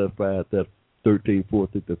ratified that 13th,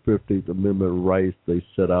 14th, and 15th Amendment rights. They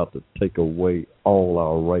set out to take away all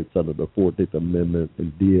our rights under the 14th Amendment,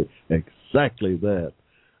 and did exactly that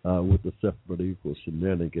with the separate equal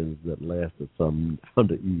shenanigans that lasted some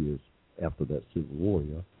 100 years after that Civil War.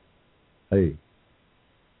 Yeah?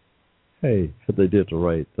 Hey, if they did the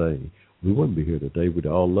right thing, we wouldn't be here today. We'd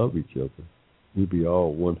all love each other. We'd be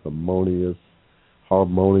all one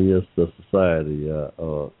harmonious society.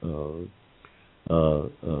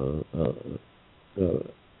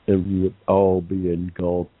 And we would all be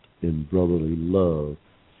engulfed in brotherly love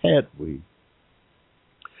had we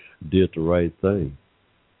did the right thing.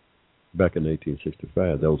 Back in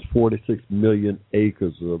 1865, there was 46 million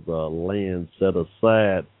acres of land set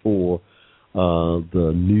aside for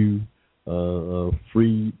the new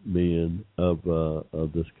free men of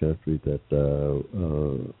this country that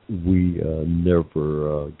we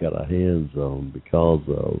never got our hands on because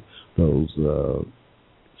of those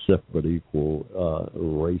separate but equal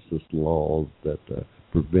racist laws that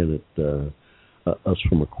prevented us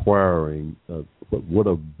from acquiring what would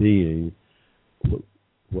have been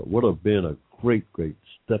a great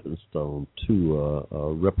stepping stone to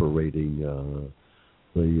reparating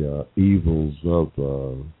the evils of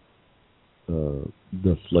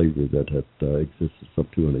the slavery that had existed some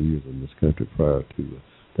 200 years in this country prior to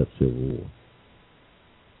that Civil War.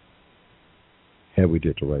 Had we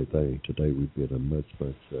did the right thing, today we'd be in a much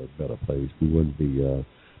better place. We wouldn't be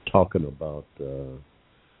talking about the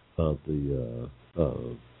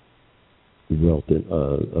wealth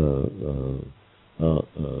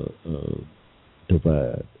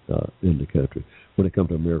divide in the country. When it comes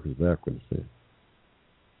to America's African descent,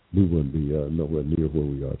 we wouldn't be nowhere near where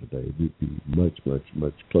we are today. We'd be much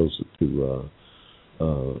closer to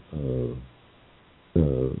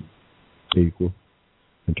equal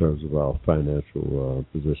in terms of our financial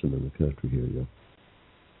position in the country here, yeah.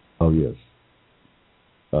 Oh, yes.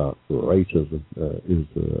 Racism is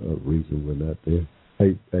a reason we're not there.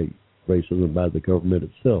 Hey, racism by the government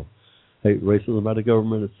itself. Hey, racism by the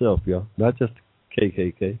government itself, y'all. Not just the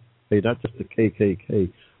KKK. Hey, not just the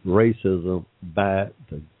KKK. Racism by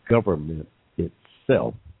the government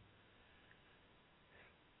itself.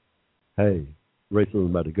 Hey,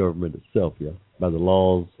 racism by the government itself, yeah. By the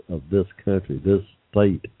laws of this country, this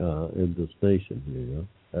state, and this nation here, yeah.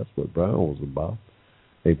 That's what Brown was about.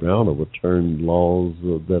 Hey, Brown overturned laws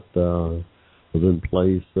that was in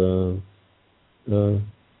place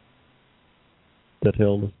that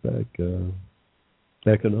held us back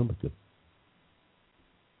economically.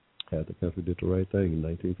 Had the country did the right thing in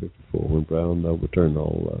 1954 when Brown overturned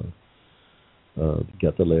all,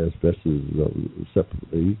 got the last vestige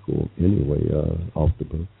separately equal anyway off the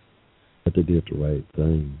books. But they did the right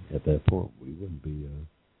thing at that point. We wouldn't be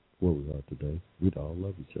where we are today. We'd all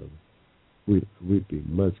love each other. We'd be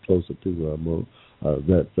much closer to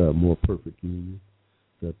that more perfect union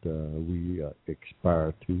that we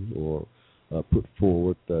aspire to or put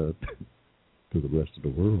forward to the rest of the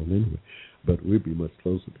world anyway. But we'd be much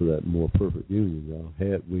closer to that more perfect union, y'all,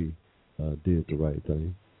 had we did the right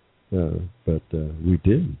thing. But we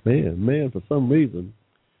didn't. Man, for some reason,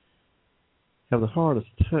 have the hardest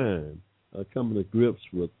time coming to grips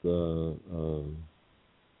with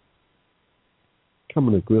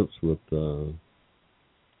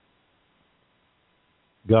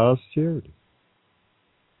God's charity,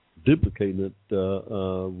 duplicating it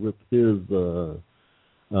with His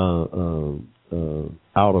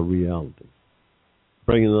outer reality,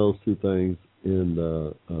 bringing those two things in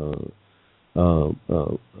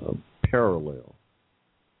parallel.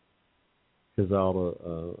 His outer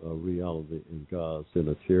reality and God's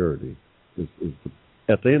inner charity is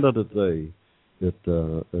at the end of the day, it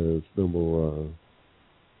is no more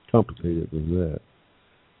complicated than that,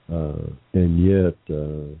 and yet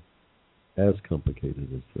as complicated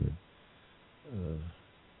as that.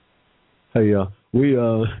 Hey, we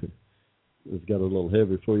it's got a little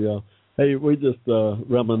heavy for y'all. Hey, we just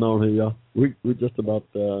rambling on here, y'all. We just about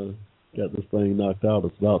got this thing knocked out.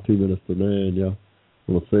 It's about 2 minutes to 9, y'all.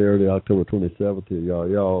 On Saturday, October 27th, here, y'all.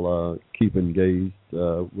 Y'all keep engaged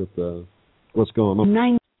with what's going on.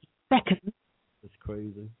 9 seconds. It's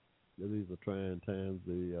crazy. These are trying times.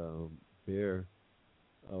 They bear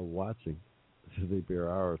watching. They bear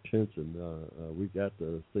our attention. We got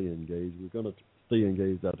to stay engaged. We're going to stay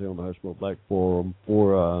engaged out there on the Hushmo Black Forum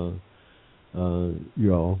for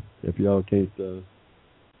y'all. If y'all can't do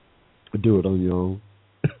it on your own,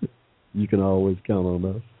 you can always count on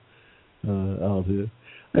us out here.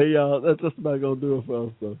 Hey, y'all, that's just about going to do it for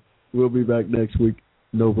us, though. We'll be back next week,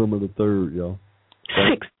 November the 3rd, y'all.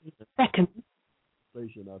 6 seconds.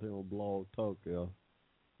 Station out here on Blog Talk, y'all.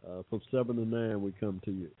 From 7 to 9, we come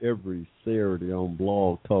to you every Saturday on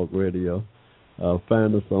Blog Talk Radio.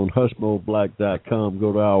 Find us on HushmoBlack.com.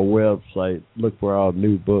 Go to our website. Look for our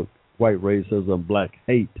new book, White Racism, Black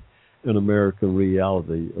Hate, and American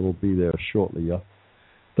Reality. It will be there shortly, y'all.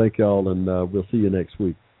 Thank y'all, and we'll see you next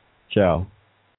week. Ciao.